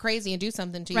be like crazy and do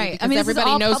something to you, right. because I mean,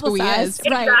 everybody knows who he is.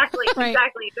 Exactly. Right.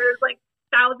 Exactly. There's like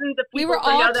thousands of people. We were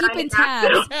all keeping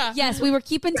tabs. Yeah. Yes, we were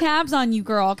keeping tabs on you,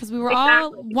 girl, because we were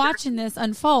all watching this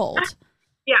unfold.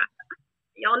 Yeah.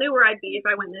 Y'all knew where I'd be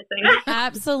if I went missing.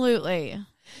 Absolutely.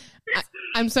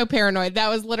 I'm so paranoid. That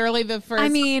was literally the first. I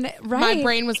mean, right. My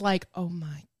brain was like, oh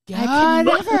my God. I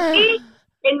could never.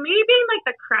 And me being like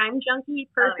the crime junkie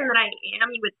person that I am,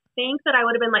 you would think that I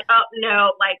would have been like, oh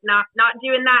no, like not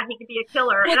doing that. He could be a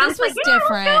killer. Well, and this I was like, yeah,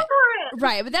 different. let's go for it.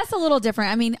 Right, but that's a little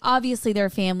different. I mean, obviously their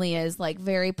family is like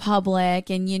very public,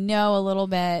 and you know a little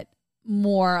bit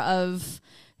more of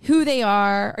who they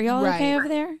are. Are y'all okay over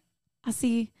there? I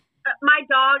see. My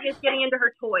dog is getting into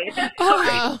her toys.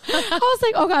 I was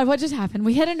like, oh God, what just happened?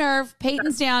 We hit a nerve.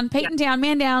 Peyton's down. Peyton down.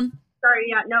 Man down. Sorry,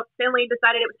 yeah, nope. Finley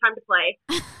decided it was time to play.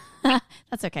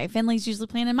 That's okay. Finley's usually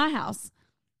playing in my house.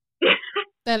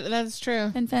 That's true.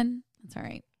 Fin. That's all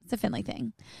right. It's a Finley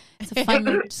thing. It's a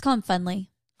Finley. Just call him Funley.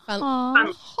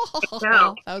 That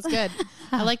was good.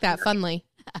 I like that. Funly.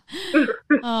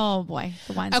 Oh boy.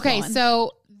 The wine's okay, flowing.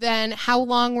 so then how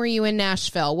long were you in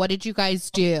Nashville? What did you guys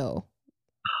do?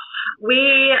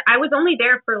 I was only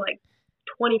there for like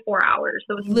 24 hours.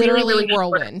 So it was literally really, really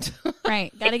whirlwind.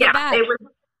 Right. Gotta get back. It was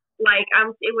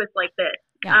like this.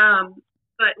 Yeah.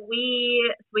 But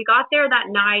we got there that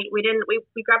night. We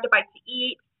grabbed a bite to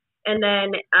eat, and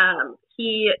then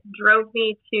he drove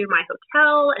me to my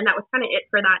hotel, and that was kind of it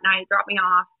for that night. Dropped me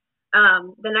off.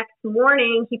 The next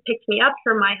morning, he picked me up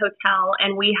from my hotel,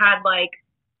 and we had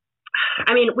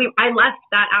I left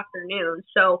that afternoon,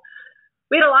 so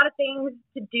we had a lot of things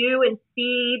to do and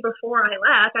see before I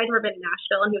left. I'd never been to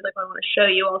Nashville, and he was like, well, I want to show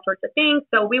you all sorts of things.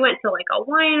 So we went to like a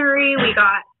winery. We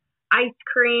got ice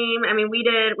cream. I mean, we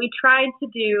tried to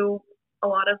do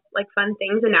a lot of like fun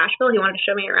things in Nashville. He wanted to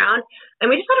show me around, and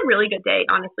we just had a really good day,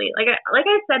 honestly. Like I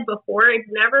said before, it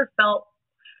never felt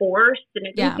forced, and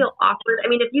it didn't feel awkward. I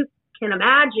mean, if you can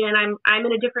imagine, I'm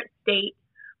in a different state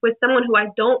with someone who I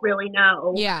don't really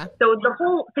know. Yeah. So the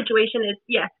whole situation is,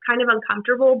 yes, kind of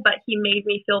uncomfortable, but he made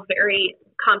me feel very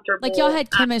comfortable. Like y'all had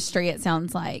chemistry, it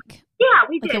sounds like. Yeah,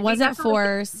 we did. Like it wasn't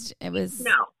forced. It was.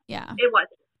 No. Yeah. It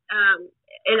wasn't.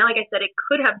 And like I said, it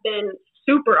could have been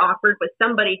super awkward with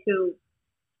somebody who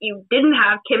you didn't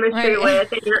have chemistry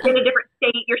with, and you're in a different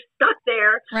state. You're stuck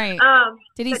there. Right.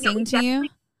 Did he sing to you?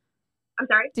 I'm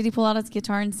sorry? Did he pull out his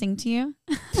guitar and sing to you?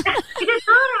 He did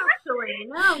not, actually.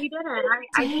 No, he didn't.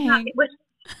 I did not. Which,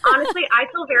 honestly, I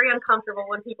feel very uncomfortable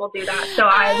when people do that. So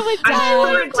I'm really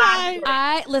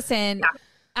glad. Listen, yeah.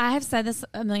 I have said this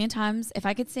a million times. If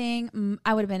I could sing,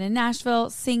 I would have been in Nashville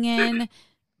singing,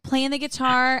 playing the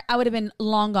guitar. I would have been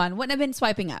long gone. Wouldn't have been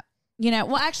swiping up. You know,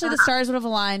 well, actually, the stars would have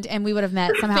aligned and we would have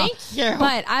met somehow. Thank you.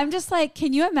 But I'm just like,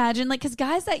 can you imagine? Like, because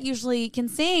guys that usually can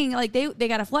sing, like they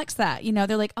got to flex that. You know,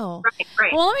 they're like, oh,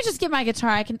 right. Well, let me just get my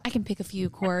guitar. I can pick a few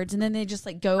chords, and then they just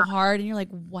like go hard, and you're like,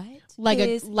 what? Like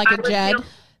a Jed.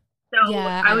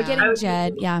 Yeah, I would get a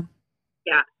Jed. Yeah.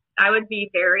 Yeah, I would be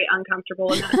very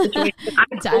uncomfortable in that situation.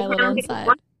 Dial it inside.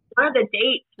 One of the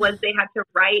dates was they had to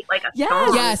write like a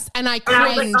song. Yes, and I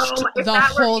cringed the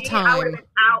whole time. I would have been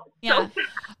out. Yeah.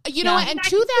 You know what? And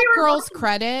to that girl's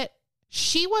credit,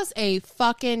 she was a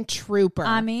fucking trooper.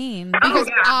 I mean, because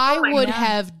I would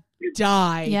have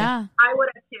died. Yeah. I would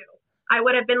have too. I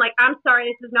would have been like, I'm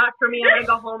sorry, this is not for me. I'm going to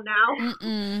go home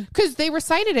now. Because they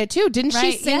recited it too. Didn't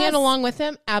she sing it along with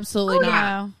him? Absolutely not.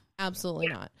 Yeah. Absolutely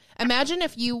not. Imagine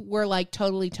if you were like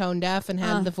totally tone deaf and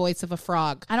had the voice of a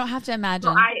frog. I don't have to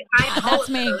imagine. That's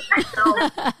me.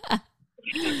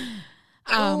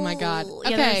 Oh my God.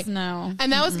 Okay. Yeah, no.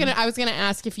 And that I was gonna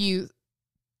ask if you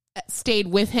stayed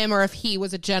with him or if he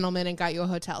was a gentleman and got you a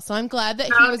hotel. So I'm glad that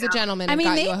he was a gentleman and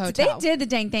got you a hotel. They did the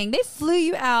dang thing. They flew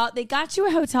you out. They got you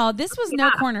a hotel. This was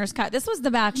no corners cut. This was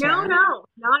The Bachelor. No,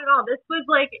 not at all. This was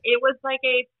like, it was like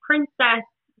a Princess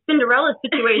Cinderella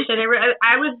situation.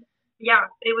 I was Yeah,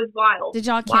 it was wild. Did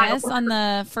y'all Wild. kiss on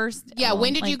the first? Yeah,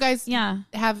 when did you guys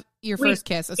have your first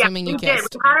kiss, assuming you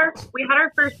kissed? We had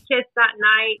our first kiss that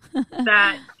night,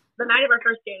 the night of our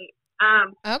first date.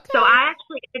 Okay. So I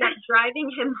actually ended up driving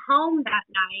him home that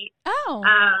night. Oh.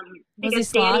 Was he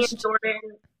Because Danny and sloshed? Jordan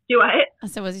do it. I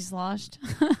said, was he sloshed?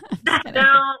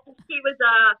 No,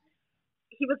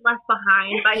 he was left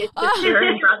behind by his sister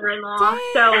and brother-in-law. Dang.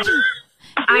 So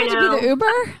I You had to know. be the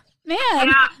Uber? Man.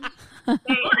 Yeah. Well,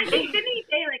 didn't he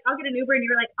say, like, I'll get an Uber, and you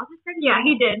were like, I'll just drive you Yeah, home?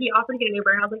 he did. He offered to get an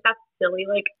Uber, and I was like, that's silly.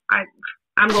 Like,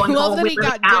 I'm going Love home that with he Rick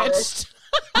got Alice. ditched.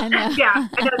 I know. Yeah,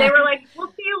 I know. They were like, we'll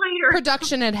see you later.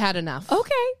 Production had enough.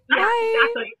 Okay. Yeah, Bye.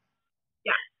 exactly.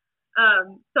 Yeah.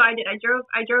 So I did. I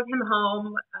drove him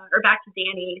home or back to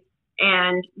Danny's,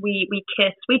 and we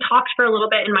kissed. We talked for a little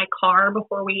bit in my car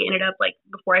before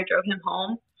I drove him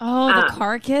home. Oh, the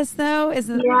car kiss though is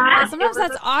Yeah. sometimes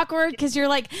that's awkward because you're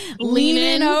like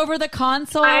leaning over the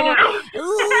console. I know.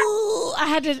 Ooh, I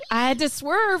had to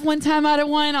swerve one time out of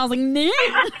one. I was like, nah.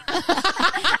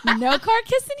 No car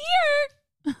kissing here.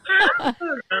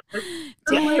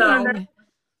 Dang.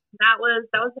 That was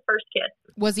the first kiss.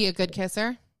 Was he a good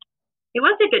kisser? He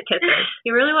was a good kisser.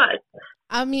 He really was.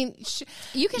 I mean,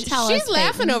 You can tell she's us,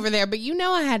 laughing Peyton. over there, but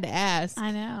I had to ask.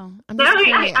 I know. I'm No, just I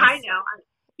curious. know.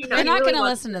 You're not going to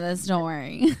listen to this. Don't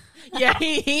worry. Yeah,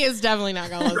 he is definitely not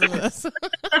going to listen to this.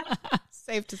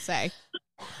 Safe to say.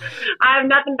 I have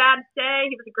nothing bad to say.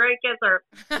 He was a great kisser.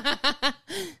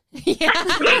 Yeah.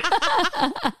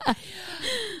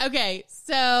 Okay,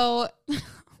 so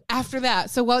after that,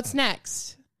 so what's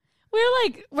next?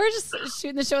 We're just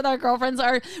shooting the show with our girlfriends.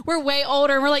 We're way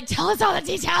older, and we're like, tell us all the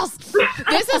details.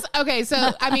 This is okay.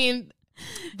 So I mean,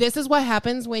 this is what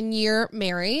happens when you're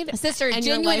married, Sister, and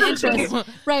genuine your life- interest.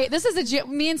 Right. This is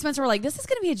me and Spencer were like, this is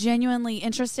going to be a genuinely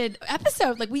interested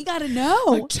episode. Like, we got to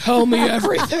know. Tell me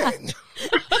everything.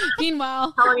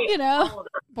 Meanwhile, Telling you know,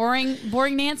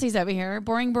 boring Nancy's over here.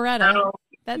 Boring Beretta. So,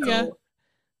 That's Yeah.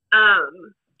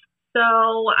 so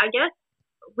I guess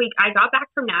I got back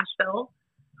from Nashville.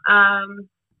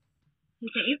 He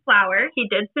sent you flowers. He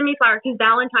did send me flowers because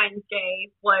Valentine's Day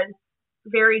was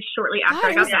very shortly after I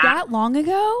God, got was back. that long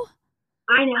ago?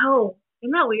 I know.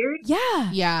 Isn't that weird?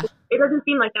 Yeah. Yeah. It doesn't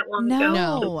seem like that long ago.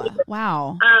 No.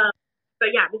 Wow. But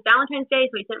yeah, it was Valentine's Day,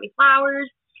 so he sent me flowers.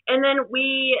 And then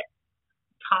we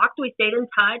talked. We stayed in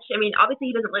touch. I mean, obviously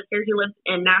he doesn't live here. He lives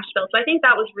in Nashville. So I think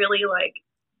that was really like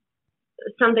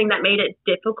something that made it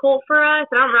difficult for us.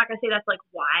 And I'm not going to say that's like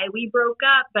why we broke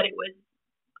up, but it was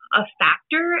a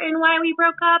factor in why we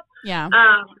broke up. Yeah.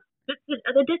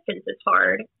 The distance is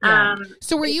hard. Yeah.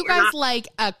 So were you You're guys not- like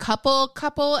a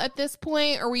couple at this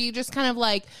point, or were you just kind of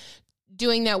like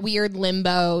doing that weird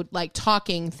limbo, like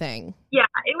talking thing? Yeah,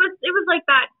 it was like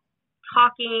that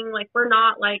talking, like we're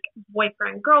not like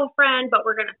boyfriend, girlfriend, but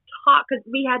we're going to talk because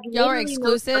we had Y'all are literally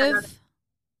no- exclusive?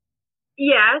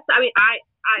 Yes. I mean, I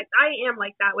am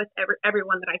like that with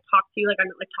everyone that I talk to. Like I'm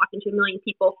not like talking to a million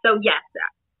people. So yes,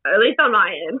 at least on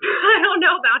my end. I don't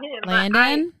know about him. but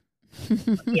Landon?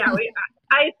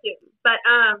 I assume. But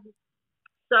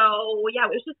so yeah,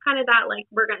 it was just kind of that like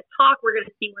we're gonna talk, we're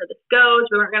gonna see where this goes.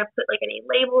 We weren't gonna put like any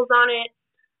labels on it.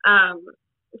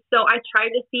 So I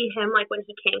tried to see him like when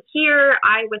he came here.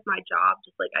 With my job,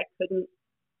 just like I couldn't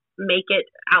make it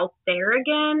out there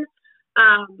again.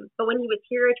 But when he was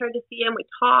here, I tried to see him. We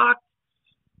talked,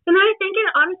 and then I think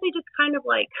it honestly just kind of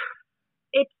like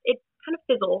it kind of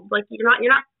fizzled. Like you're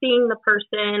not seeing the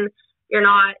person.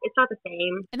 It's not the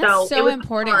same. And that's it so was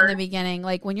important hard. in the beginning.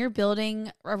 Like when you're building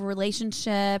a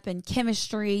relationship and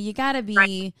chemistry, you got to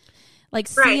be like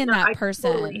Right. seeing No, that I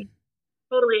person.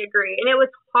 Totally agree. And it was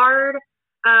hard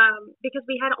because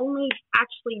we had only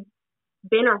actually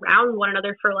been around one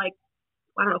another for like,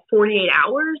 I don't know, 48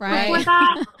 hours Right. before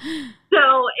that. So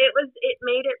it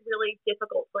made it really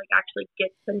difficult to like actually get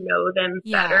to know them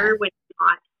Yeah. better when you're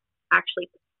not actually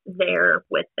there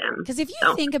with them. Because if you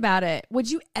So- think about it,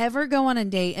 would you ever go on a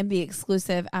date and be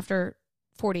exclusive after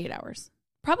 48 hours?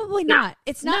 Probably No. not.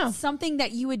 It's not No. something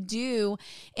that you would do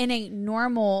in a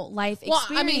normal life Well,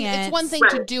 experience. I mean, it's one thing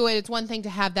to Right. do it. It's one thing to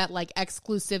have that like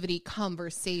exclusivity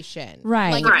conversation.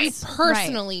 Right. Like Right. if you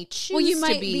personally choose Well, you to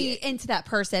might be be into that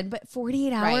person, but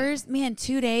 48 Right. hours, man,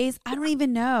 2 days, I don't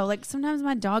even know. Like sometimes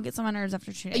my dog gets on my nerves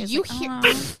after 2 days. You Like, hear-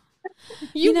 oh.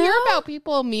 you know? hear about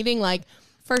people meeting like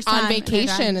First on time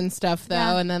vacation and stuff though,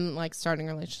 Yeah. and then like starting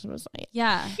a relationship was like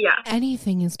Yeah. Yeah.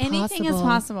 anything is possible. Anything is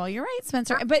possible. You're right,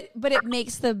 Spencer. But it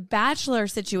makes the bachelor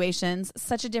situations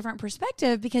such a different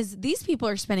perspective because these people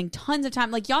are spending tons of time.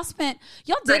 Like y'all did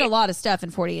Right. a lot of stuff in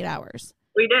 48 hours.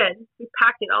 We did. We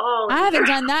packed it all. I haven't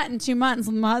done that in 2 months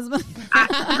with my husband.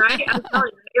 Right? I'm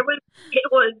telling you, it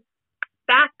was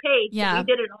fast paced. Yeah. We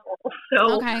did it all.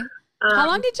 So Okay. How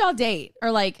long did y'all date,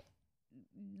 or like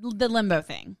the limbo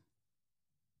thing?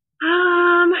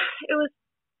 It was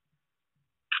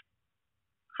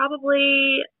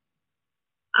probably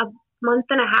a month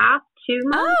and a half, 2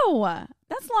 months. Oh,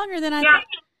 that's longer than I Yeah. thought.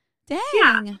 Dang.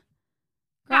 Yeah. Girl,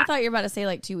 I Yeah. thought you were about to say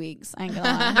like 2 weeks. I ain't gonna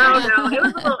lie. Oh no, it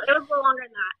was a little longer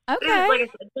than that. It Okay. was, like I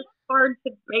said, just hard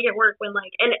to make it work when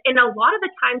and a lot of the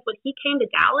times when he came to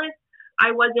Dallas,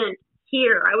 I wasn't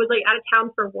here. I was like out of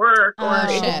town for work, or Oh,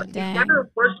 it shit, just dang. never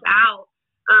worked out.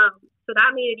 So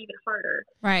that made it even harder.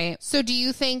 Right. So do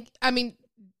you think, I mean,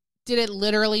 did it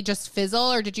literally just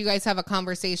fizzle, or did you guys have a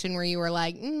conversation where you were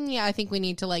like, yeah, I think we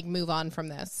need to like move on from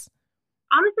this?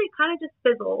 Honestly, it kind of just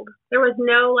fizzled. There was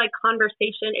no like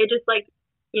conversation. It just like,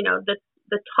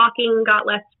 the talking got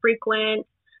less frequent,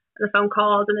 the phone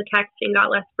calls and the texting got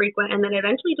less frequent, and then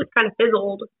eventually just kind of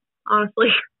fizzled, honestly.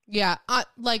 Yeah.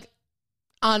 Like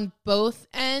on both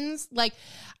ends, like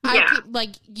Yeah. like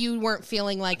you weren't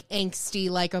feeling like angsty,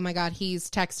 like, oh my God, he's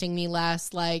texting me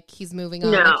less, like he's moving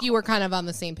on. No. Like you were kind of on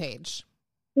the same page.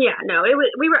 Yeah, no,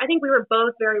 I think we were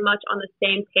both very much on the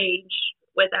same page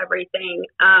with everything.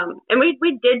 And we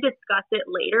did discuss it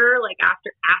later, like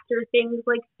after things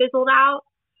like fizzled out.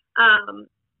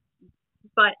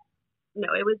 But no,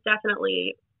 it was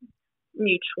definitely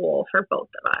mutual for both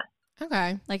of us.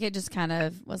 Okay. Like it just kind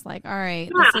of was like, all right,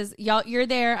 Yeah. this is y'all. You're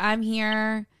there. I'm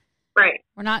here. Right.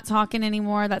 We're not talking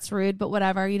anymore. That's rude, but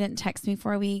whatever. You didn't text me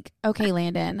for a week. Okay,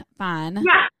 Landon, fine.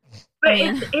 Yeah. But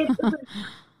Man. neither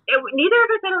of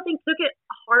us, I don't think, took it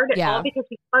hard at Yeah. all because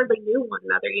we hardly knew one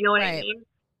another. You know what I Right. mean?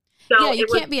 So Yeah, you it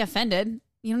was, can't be offended.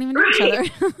 You don't even know each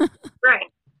Right. other.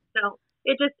 right. So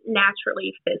it just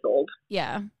naturally fizzled.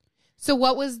 Yeah. So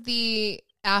what was the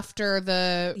after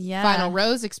the Yeah. final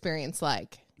rose experience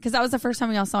like? Because that was the first time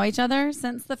we all saw each other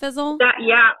since the fizzle.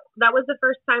 That was the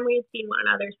first time we had seen one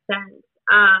another since.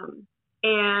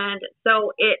 And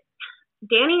so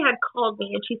Danny had called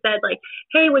me and she said like,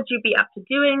 hey, would you be up to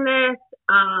doing this?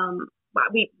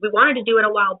 We wanted to do it a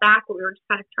while back, but we were just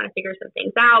kind of trying to figure some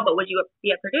things out, but would you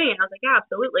be up for doing it? And I was like, yeah,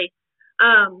 absolutely.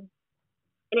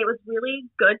 And it was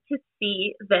really good to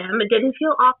see them. It didn't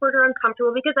feel awkward or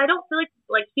uncomfortable because I don't feel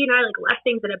like he and I like left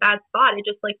things in a bad spot. It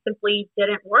just like simply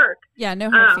didn't work. Yeah,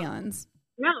 no hard feelings.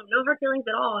 No hard feelings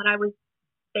at all. And I was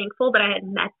thankful that I had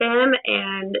met them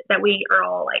and that we are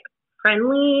all like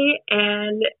friendly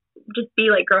and just be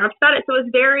like grown ups about it. So it was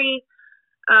very,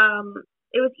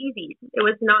 it was easy. There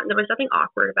was nothing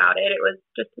awkward about it. It was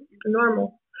just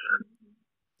normal.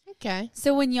 Okay.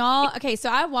 So when so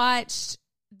I watched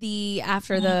the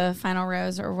after the final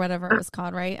rose or whatever it was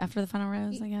called, right? After the final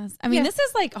rose, I guess. I mean, Yeah. this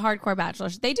is like hardcore Bachelor.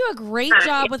 They do a great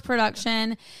job with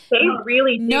production. They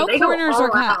really do. No They corners go are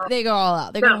all cut. out. They go all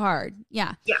out. They No. go hard.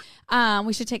 Yeah. Yeah.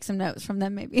 We should take some notes from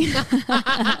them, maybe.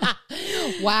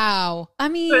 Wow. I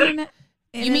mean,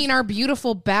 You mean our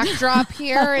beautiful backdrop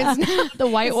here is not the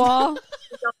white wall?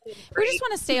 We Great. just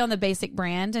want to stay on the basic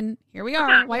brand, and here we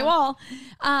are, white wall.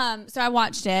 So I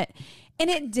watched it, and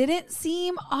it didn't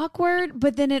seem awkward,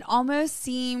 but then it almost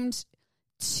seemed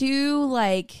too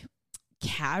like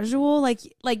casual. Like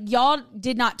y'all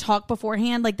did not talk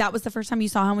beforehand. Like that was the first time you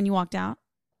saw him when you walked out.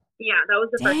 Yeah, that was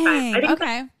the first time. Dang. I think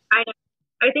Okay.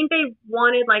 I think they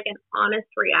wanted like an honest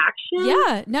reaction.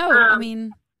 Yeah. No. I Um,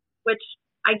 mean, Which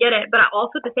I get it, but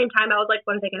also at the same time I was like,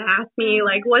 what are they going to ask me?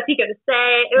 Like, what's he going to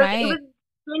say? It Right. was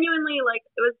genuinely like,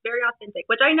 it was very authentic,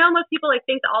 which I know most people like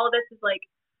think that all of this is like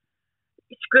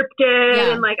scripted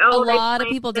Yeah. and like, a oh, they lot of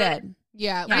planned people it. did.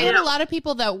 Yeah, Yeah. we had a lot of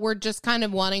people that were just kind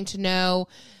of wanting to know,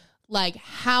 like,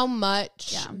 how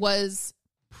much Yeah. was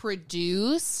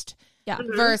produced Yeah.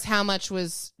 Mhm. versus how much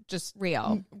was just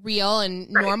Real. and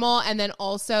Right. normal. And then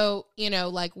also,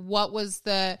 like, what was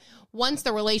once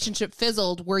the relationship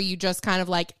fizzled, were you just kind of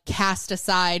like cast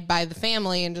aside by the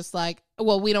family and just like,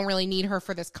 well, we don't really need her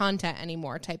for this content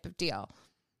anymore type of deal?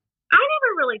 I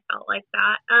never really felt like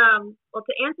that. Well,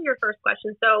 to answer your first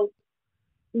question, so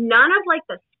none of like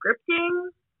the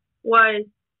scripting was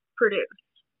produced.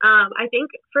 I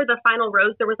think for the final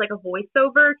rose, there was like a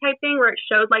voiceover type thing where it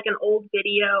showed like an old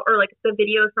video or like the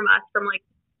videos from us from like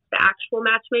the actual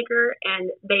matchmaker,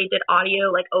 and they did audio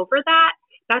like over that.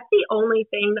 That's the only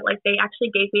thing that like they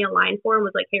actually gave me a line for and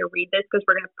was like, "Here, read this because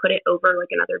we're gonna put it over like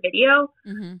another video."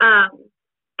 Mm-hmm.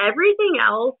 Everything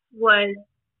else was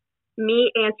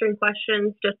me answering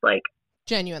questions, just like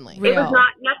Genuinely. Real. it was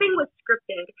not. Nothing was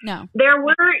scripted. No. There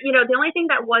were, the only thing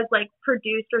that was like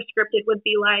produced or scripted would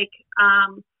be like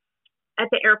at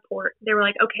the airport. They were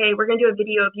like, okay, we're going to do a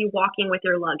video of you walking with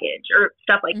your luggage or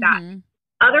stuff like that. Mhm.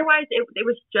 otherwise, it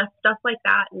was just stuff like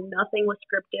that. Nothing was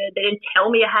scripted. They didn't tell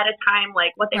me ahead of time,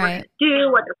 like, what they were going to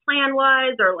do, what their plan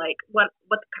was, or, like, what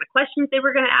kind of questions they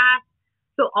were going to ask.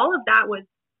 So all of that was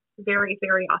very,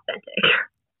 very authentic.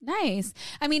 Nice.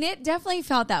 I mean, it definitely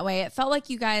felt that way. It felt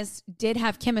like you guys did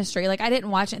have chemistry. Like, I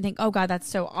didn't watch it and think, oh God, that's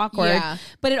so awkward. Yeah.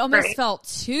 But it almost felt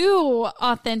too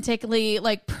authentically,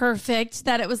 like, perfect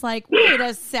that it was like, wait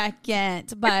a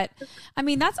second. But I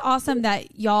mean, that's awesome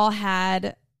that y'all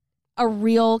had a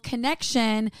real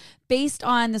connection based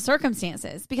on the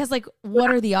circumstances, because, like,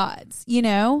 what are the odds, you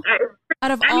know,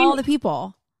 out of all the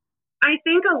people? I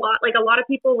think a lot of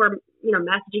people were,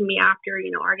 messaging me after,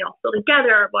 are y'all still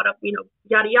together? What up,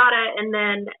 yada, yada. And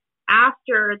then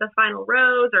after the final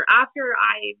rose, or after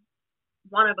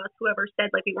one of us, whoever said,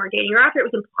 like, we weren't dating, or after it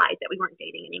was implied that we weren't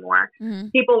dating anymore,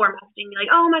 people were messaging me like,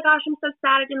 oh my gosh, I'm so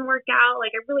sad it didn't work out.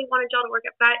 Like, I really wanted y'all to work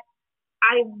out. But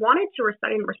I wanted to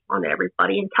respond to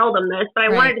everybody and tell them this, but I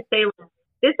wanted to say, like,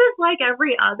 this is like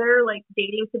every other, like,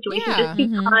 dating situation. Just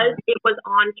because it was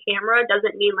on camera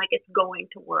doesn't mean, like, it's going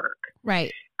to work.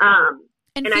 Right. And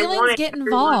and feelings get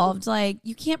involved. Like,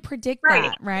 you can't predict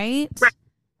that, right?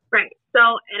 Right. So,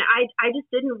 and I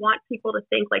just didn't want people to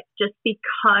think, like, just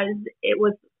because it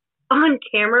was on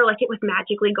camera, like, it was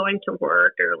magically going to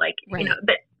work, or, like,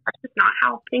 but that's just not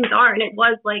how things are. And it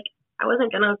was, like, I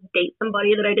wasn't going to date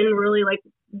somebody that I didn't really, like,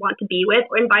 want to be with,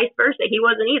 and vice versa. He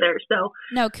wasn't either. So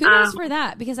no, kudos for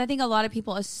that, because I think a lot of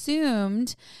people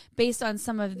assumed, based on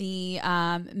some of the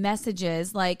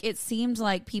messages, like, it seemed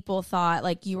like people thought,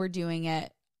 like, you were doing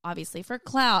it obviously for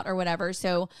clout or whatever.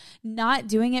 So not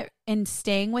doing it and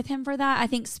staying with him for that, I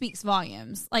think, speaks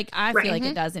volumes. Like, I feel like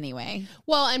it does anyway.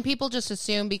 Well, and people just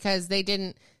assume because they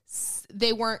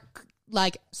weren't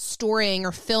like storying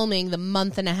or filming the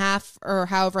month and a half or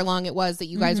however long it was that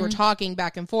you guys were talking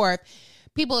back and forth.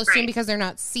 People assume because they're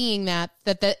not seeing that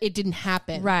it didn't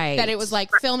happen. Right. That it was like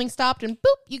filming stopped and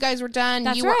boop, you guys were done.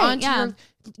 That's you were on to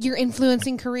your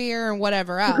influencing career and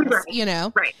whatever else,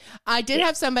 Right. I did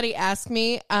have somebody ask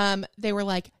me, they were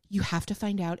like, you have to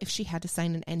find out if she had to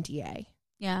sign an NDA.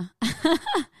 Yeah.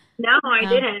 No, I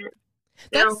didn't.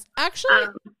 That's actually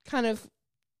kind of,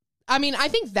 I mean, I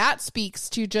think that speaks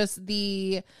to just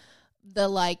the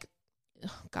like,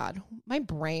 oh God, my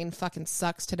brain fucking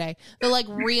sucks today. The, like,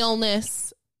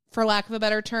 realness, for lack of a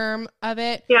better term, of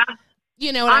it. Yeah.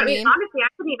 You know what I mean? Honestly, I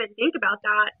couldn't even think about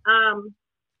that.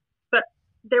 But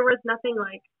there was nothing,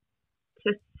 like,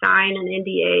 to sign an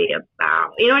NDA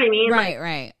about. You know what I mean?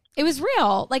 Right. It was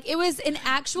real. Like, it was an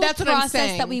actual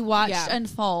process that we watched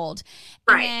unfold.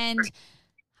 Right. And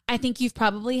I think you've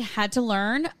probably had to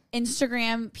learn.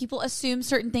 Instagram, people assume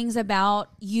certain things about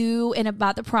you and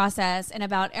about the process and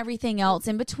about everything else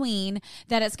in between,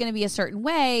 that it's going to be a certain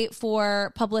way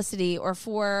for publicity or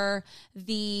for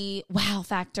the wow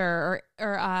factor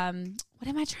or what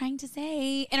am I trying to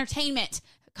say? Entertainment.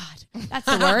 God, that's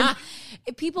the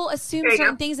word. People assume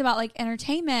certain things about, like,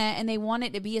 entertainment, and they want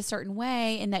it to be a certain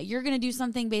way, and that you're going to do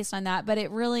something based on that. But it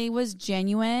really was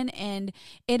genuine, and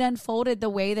it unfolded the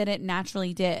way that it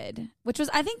naturally did, which was,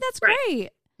 I think that's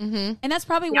great. Mm-hmm. And that's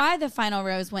probably why the final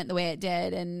rose went the way it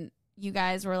did. And you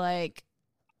guys were, like,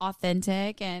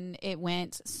 authentic, and it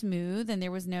went smooth, and there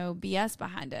was no BS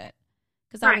behind it.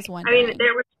 Because that was one thing. I mean,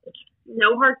 there was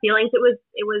no hard feelings. It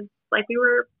was like we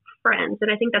were friends,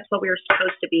 and I think that's what we were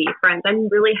supposed to be, friends. I'm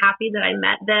really happy that I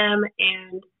met them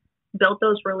and built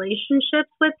those relationships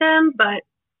with them, but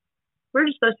we're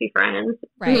just supposed to be friends.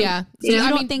 Right. Yeah. So you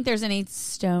don't think there's any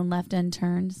stone left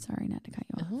unturned? Sorry, not to cut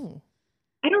you off. Oh.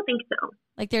 I don't think so.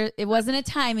 Like, it wasn't a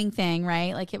timing thing,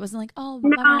 right? Like, it wasn't like, oh,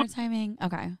 No. timing.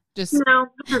 Okay. Just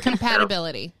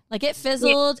compatibility. Like, it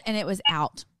fizzled and it was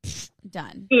out.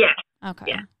 Done. Yeah. Okay.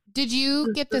 Yeah. Did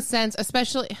you get the sense,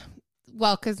 especially,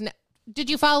 well, because did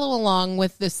you follow along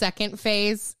with the second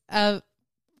phase of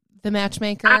The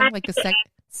Matchmaker, like the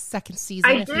second season?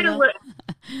 I did a little.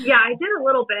 Yeah, I did a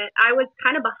little bit. I was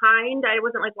kind of behind. I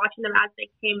wasn't, like, watching them as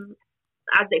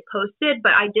they posted,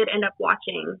 but I did end up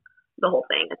watching the whole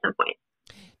thing at some point.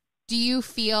 Do you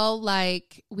feel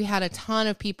like we had a ton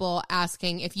of people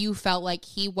asking if you felt like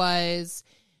he was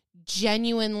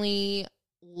genuinely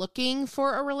looking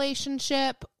for a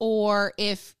relationship, or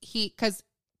if because,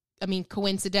 I mean,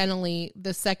 coincidentally,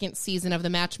 the second season of The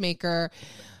Matchmaker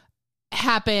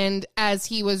happened as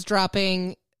he was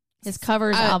dropping his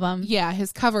covers album. Yeah,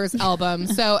 his covers album.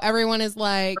 So everyone is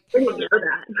like, I didn't know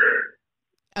that.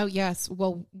 Oh, yes.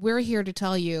 Well, we're here to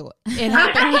tell you. It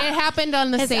happened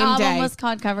on the His same album day. was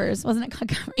called Covers. Wasn't it called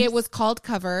Covers? It was called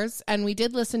Covers, and we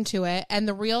did listen to it. And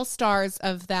the real stars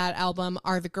of that album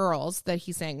are the girls that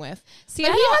he sang with. See,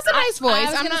 but he has a nice voice. I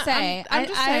was I'm going to not- say. I'm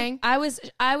just saying.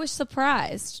 I was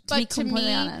surprised, to be But to completely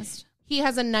me, honest. he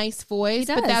has a nice voice,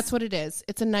 He but does. that's what it is.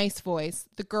 It's a nice voice.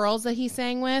 The girls that he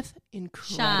sang with,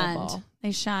 incredible. Shined.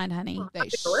 They shined, honey. They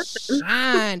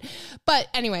shine. But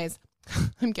anyways,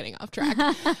 I'm getting off track.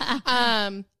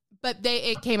 But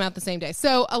it came out the same day.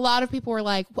 So a lot of people were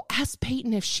like, well, ask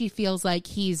Peyton if she feels like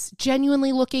he's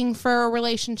genuinely looking for a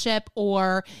relationship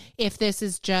or if this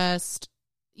is just,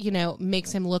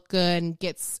 makes him look good and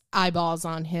gets eyeballs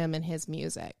on him and his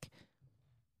music.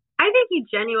 I think he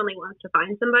genuinely wants to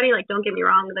find somebody. Like, don't get me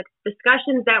wrong. The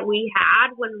discussions that we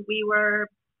had when we were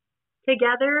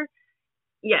together,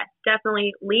 yes,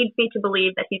 definitely leads me to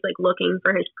believe that he's like looking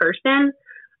for his person.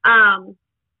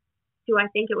 Do I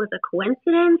think it was a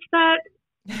coincidence that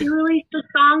he released a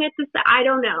song at this? I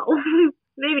don't know.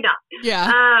 Maybe not. Yeah.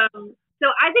 So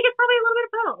I think it's probably a little bit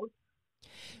of both.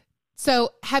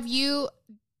 So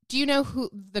do you know who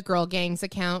the Girl Gang's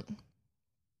account?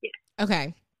 Yeah.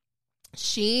 Okay.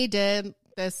 She did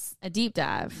this, A deep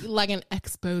dive. like an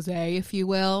expose, if you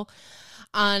will,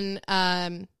 on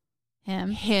him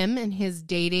and his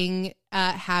dating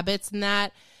habits and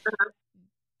that.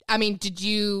 I mean, did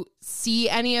you see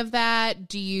any of that?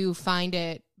 Do you find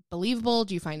it believable?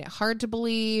 Do you find it hard to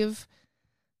believe?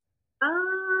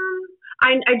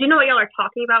 I do know what y'all are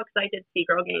talking about because I did see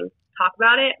Girl Gang talk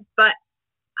about it, but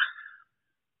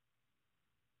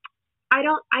I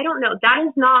don't know. That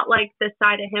is not like the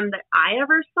side of him that I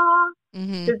ever saw.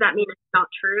 Mm-hmm. Does that mean it's not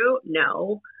true?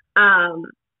 No.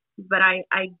 But I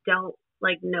don't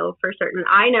know for certain.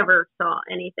 I never saw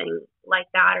anything like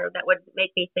that or that would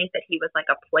make me think that he was like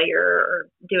a player or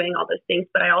doing all those things.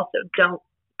 But I also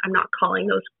I'm not calling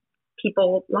those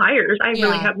people liars. I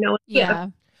really have no idea. Yeah.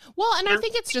 Well, and I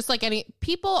think it's just like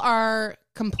people are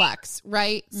complex,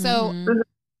 right? So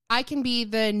I can be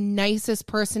the nicest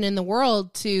person in the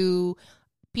world to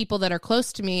people that are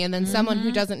close to me. And then someone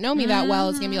who doesn't know me that well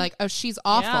is going to be like, oh, she's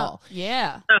awful.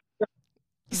 Yeah.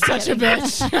 Such a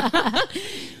bitch.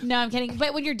 No, I'm kidding.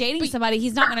 But when you're dating somebody,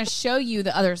 he's not going to show you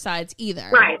the other sides either.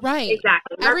 Right. Right.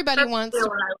 Exactly. Everybody wants to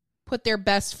put their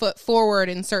best foot forward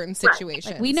in certain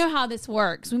situations. We know how this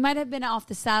works. We might have been off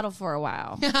the saddle for a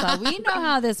while, but we know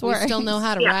how this We works. still know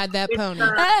how to ride that pony.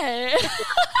 Hey.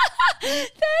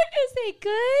 That is a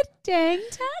good dang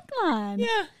tagline.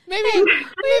 Yeah, maybe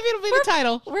it'll be the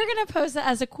title. We're going to post it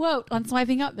as a quote on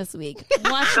Swiping Up this week.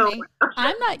 Watch me.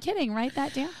 I'm not kidding. Write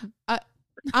that down.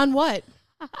 On what?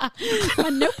 A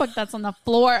notebook that's on the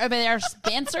floor over there,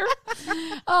 Spencer.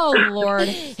 Oh, Lord.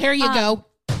 Here you go.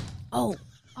 Oh,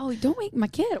 don't wake my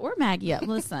kid or Maggie up.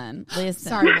 Listen.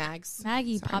 Sorry, Mags.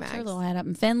 Maggie Sorry, pops her Mags. little head up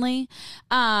in Finley.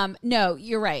 No,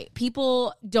 you're right.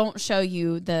 People don't show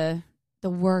you the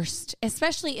worst,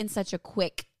 especially in such a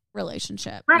quick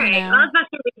relationship. Right. You know? Well,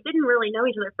 especially if we didn't really know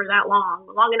each other for that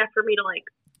long enough for me to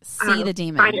See the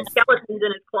demons. find skeletons in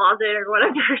his closet or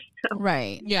whatever. So.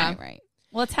 Right. Yeah. Right.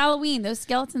 Well, it's Halloween. Those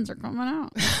skeletons are coming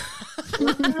out.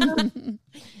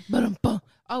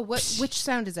 Oh, which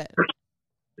sound is it?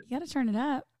 You got to turn it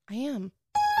up. I am.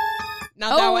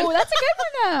 Not that one. Oh, that's a good one,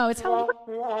 though. It's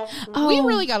Halloween. Oh, We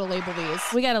really got to label these.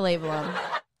 we got to label them.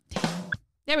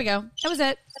 There we go. That was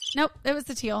it. Nope. It was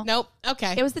the teal. Nope.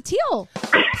 Okay. It was the teal.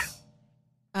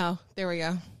 Oh, there we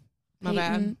go. My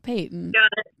bad. Peyton. Got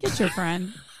it. Get your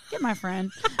friend. Get my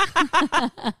friend.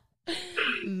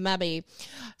 Maybe.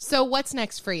 So what's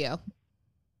next for you?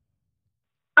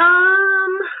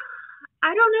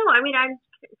 I don't know. I mean, I'm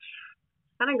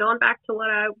kind of going back to what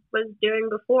I was doing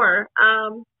before.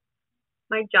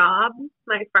 My job,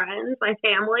 my friends, my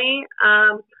family.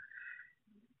 Are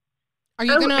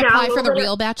you going to apply for the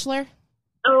Real Bachelor?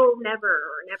 Oh, never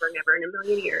in a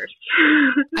million years.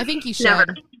 I think you should. Never.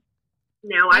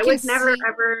 No, I can was never, see-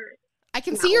 ever. I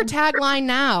can see your tagline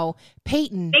now.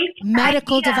 Peyton, Thank you.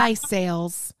 medical Yeah. device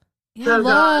sales. Yeah.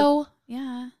 Hello.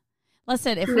 Yeah.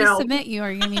 Listen, if we No. submit you,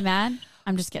 are you going to be mad?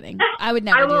 I'm just kidding. I would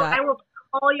never I do that. will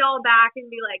call y'all back and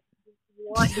be like,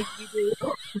 "What did you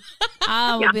do?"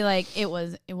 I will Yeah. be like, it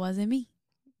wasn't me.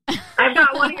 I've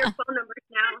got one of your phone numbers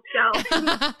now,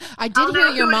 so. I did I'll hear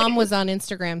know your who it mom is. was on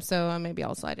Instagram, so maybe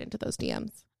I'll slide into those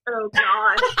DMs. Oh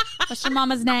God. What's your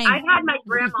mama's name? I've had my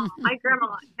grandma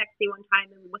text me one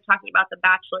time and was talking about The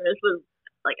Bachelor. This was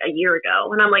like a year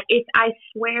ago. And I'm like, I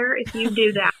swear if you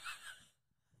do that,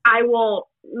 I will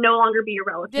no longer be your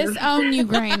relative. Disown you,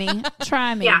 Granny.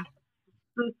 Try me. Yeah.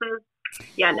 Mhm.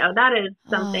 Yeah, no, that is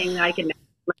something I can never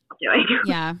live up doing.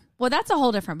 Yeah. Well, that's a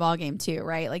whole different ballgame too,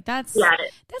 right? Like that's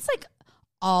like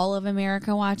all of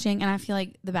America watching, and I feel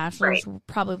like The Bachelor is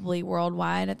probably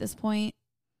worldwide at this point.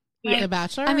 Right? The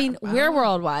Bachelor? I mean, we're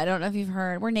worldwide. I don't know if you've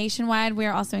heard. We're nationwide.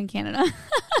 We're also in Canada.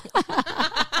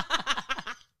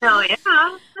 Oh yeah.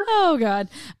 Oh God.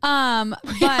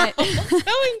 But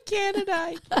in Canada,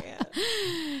 I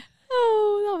can't.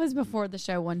 Oh, that was before the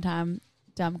show one time.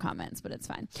 Dumb comments, but it's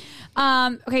fine.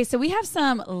 Okay, so we have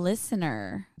some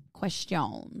listener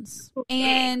questions,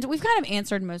 and we've kind of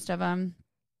answered most of them.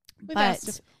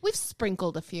 We've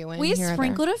sprinkled a few in. We've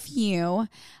sprinkled a few,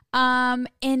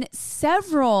 and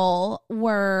several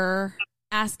were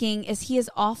asking, is he as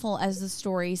awful as the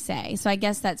stories say? So I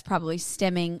guess that's probably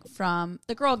stemming from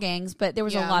the girl gangs, but there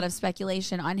was a lot of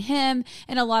speculation on him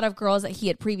and a lot of girls that he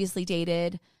had previously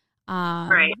dated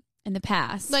in the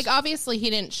past. Like, obviously he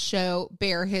didn't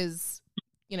bare his,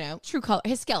 true color,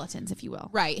 his skeletons, if you will.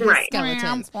 Right, his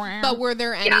skeletons. But were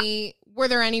there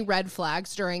any red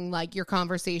flags during, like, your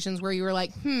conversations where you were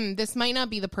like, this might not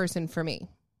be the person for me?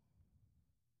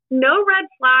 No red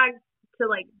flags to,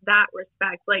 like, that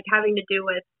respect, like having to do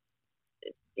with,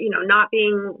 not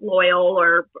being loyal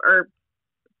or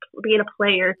being a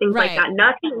player, things like that.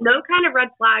 Nothing, no kind of red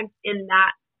flags in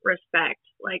that respect,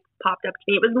 like, popped up to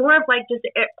me. It was more of, like,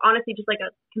 honestly just like a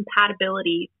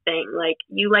compatibility thing. Like,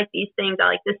 you like these things, I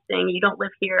like this thing. You don't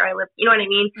live here, I live. You know what I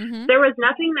mean? Mm-hmm. There was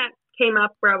nothing that came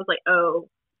up where I was like, oh,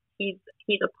 he's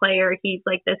a player, he's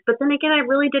like this. But then again, I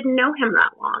really didn't know him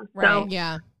that long. So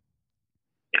yeah.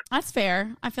 That's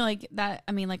fair. I feel like that,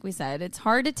 I mean, like we said, it's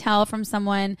hard to tell from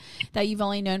someone that you've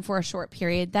only known for a short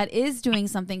period that is doing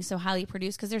something so highly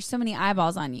produced because there's so many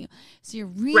eyeballs on you. So you're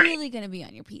really going to be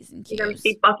on your P's and Q's. You're going to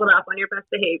be buckled up on your best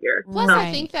behavior. Plus, I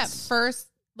think that first,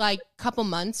 like, couple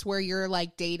months where you're,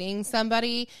 like, dating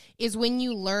somebody is when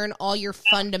you learn all your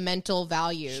fundamental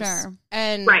values. Sure.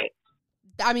 And,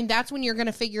 I mean, that's when you're going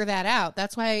to figure that out.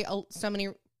 That's why so many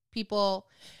people,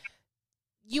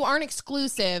 you aren't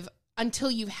exclusive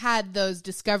until you've had those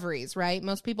discoveries, right?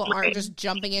 Most people aren't just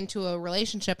jumping into a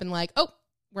relationship and like, oh,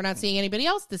 we're not seeing anybody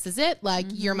else. This is it. Like,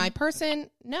 you're my person.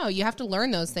 No, you have to learn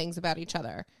those things about each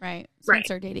other. Right.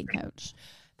 Spencer, dating coach.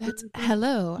 That's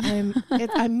hello. I'm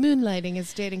moonlighting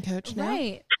as dating coach now.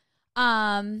 Right.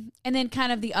 And then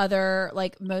kind of the other,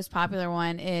 like, most popular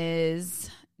one is,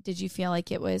 did you feel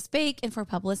like it was fake and for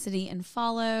publicity and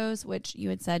follows, which you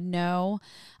had said no.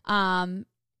 And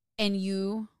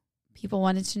people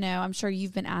wanted to know, I'm sure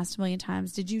you've been asked a million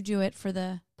times, did you do it for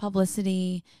the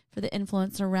publicity, for the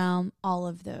influencer realm, all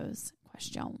of those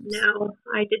questions? No,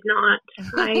 I did not.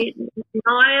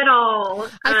 Not at all.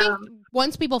 I think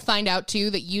once people find out, too,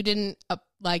 that you didn't,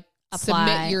 apply,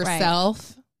 submit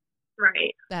yourself.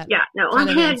 Right. That kind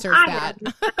of answers that.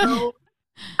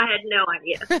 I had no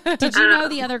idea. Did you know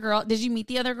the other girl? Did you meet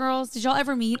the other girls? Did y'all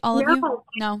ever meet, all of you?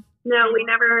 No. No,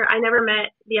 I never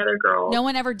met the other girl. No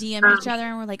one ever DM'd each other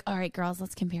and we're like, all right, girls,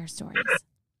 let's compare stories.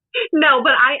 No,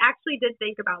 but I actually did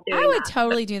think about doing that. I would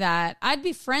totally do that. I'd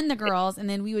befriend the girls and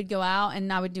then we would go out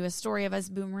and I would do a story of us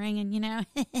boomeranging,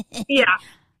 Yeah.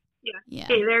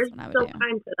 Hey, there's still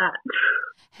time for that.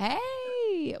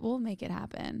 Hey, we'll make it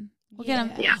happen. We'll get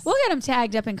them. Yeah. We'll get them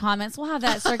tagged up in comments. We'll have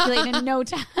that circulating in no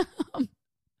time.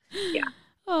 Yeah.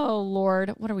 Oh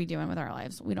Lord, what are we doing with our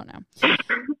lives? We don't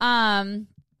know.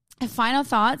 Final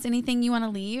thoughts? Anything you want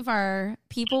to leave our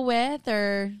people with,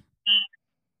 or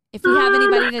if we have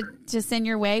anybody to send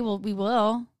your way, we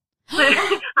will.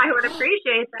 I would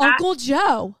appreciate that. Uncle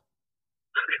Joe.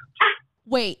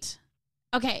 Wait.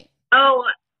 Okay. Oh,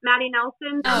 Maddie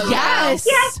Nelson. Oh yes.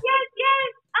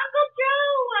 Uncle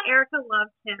Joe. Erica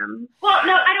loved him. Well,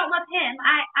 no, I don't love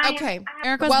him. Okay.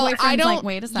 Erica's boyfriend's like,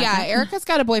 wait a second. Yeah, Erica's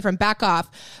got a boyfriend. Back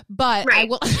off. But I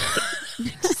will.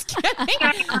 Just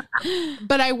kidding.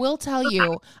 But I will tell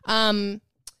you,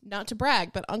 not to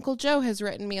brag, but Uncle Joe has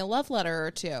written me a love letter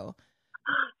or two.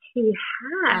 He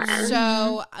has.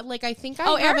 So, like, I think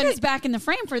Erica's back in the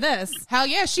frame for this. Hell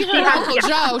yeah, she heard Uncle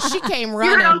Joe. She came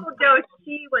running. You heard Uncle Joe.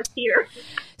 She was here.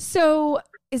 So,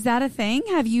 is that a thing?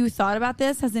 Have you thought about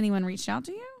this? Has anyone reached out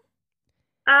to you?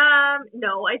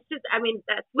 No, it's just, I mean,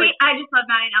 that's I just love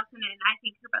Maddie Nelson, and I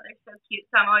think her brother's so cute.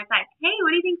 So I'm always like, hey, what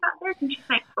do you think about this? And she's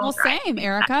like, well, same,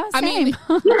 Erica. Same. I mean,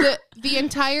 the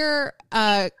entire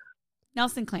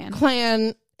Nelson clan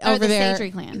over the there,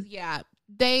 Sadri clan. Yeah,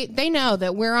 they know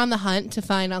that we're on the hunt to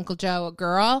find Uncle Joe a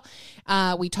girl.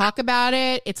 We talk about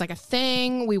it. It's like a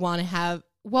thing. We want to have.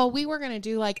 Well, we were going to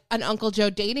do like an Uncle Joe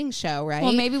dating show, right?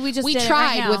 Well, maybe we tried it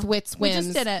right now. With Wits Wins.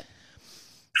 We just did it.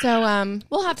 So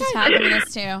we'll have to tag him in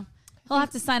this too. He'll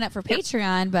have to sign up for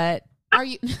Patreon, but are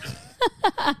you?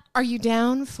 Are you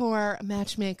down for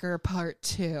Matchmaker Part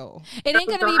 2? It ain't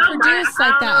going to be produced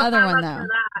like that other one, though.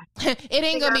 It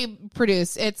ain't going to be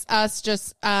produced. It's us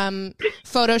just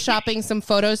photoshopping some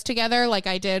photos together like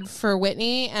I did for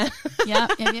Whitney.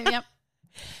 Yep.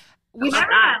 We never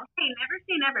know. Hey, never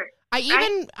say never.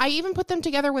 I even put them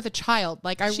together with a child.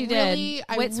 Like I really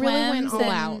went all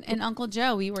out. And Uncle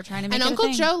Joe, we were trying to make and it Uncle a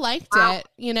thing. Joe liked it,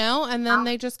 and then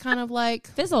they just kind of like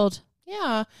Fizzled.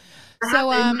 Yeah.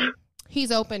 So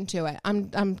he's open to it.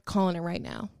 I'm calling it right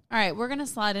now. All right, we're gonna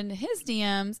slide into his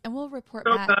DMs and we'll report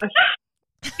back. Gosh.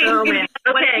 Oh man.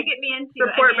 What did Okay. you get me into?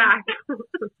 Report Again?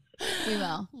 back. We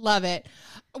will. Love it.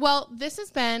 Well, this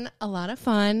has been a lot of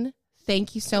fun.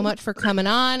 Thank you so much for coming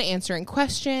on, answering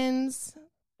questions.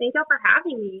 Thank y'all for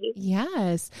having me.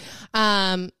 Yes.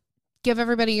 Give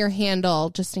everybody your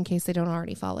handle just in case they don't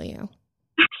already follow you.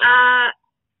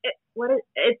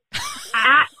 It's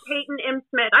at Peyton M.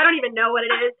 Smith. I don't even know what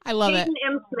it is. I love Peyton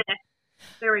it. M. Smith.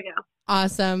 There we go.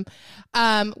 Awesome.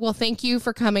 Well, thank you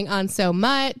for coming on so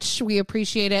much. We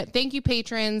appreciate it. Thank you,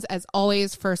 patrons, as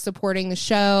always, for supporting the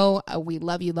show. We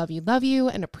love you,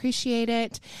 and appreciate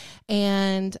it.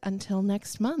 And until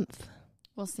next month.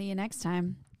 We'll see you next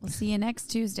time. We'll see you next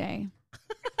Tuesday.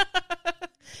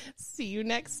 See you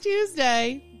next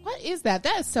Tuesday. What is that?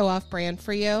 That is so off-brand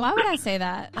for you. Why would I say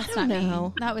that? That's don't not know.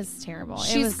 me. That was terrible.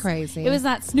 She's crazy. It was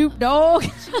that Snoop Dogg.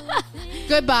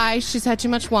 Goodbye. She's had too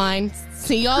much wine.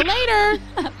 See y'all later.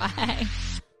 Bye.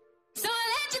 So I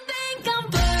let you think I'm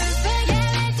perfect,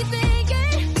 yeah, let you think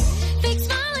it. Fake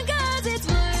smiling 'cause it's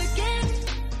working.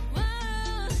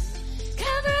 Whoa.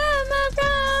 Cover up my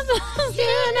problems.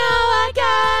 You know I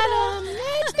got 'em.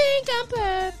 Let's think I'm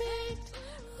perfect.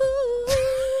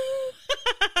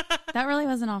 That really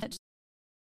wasn't off.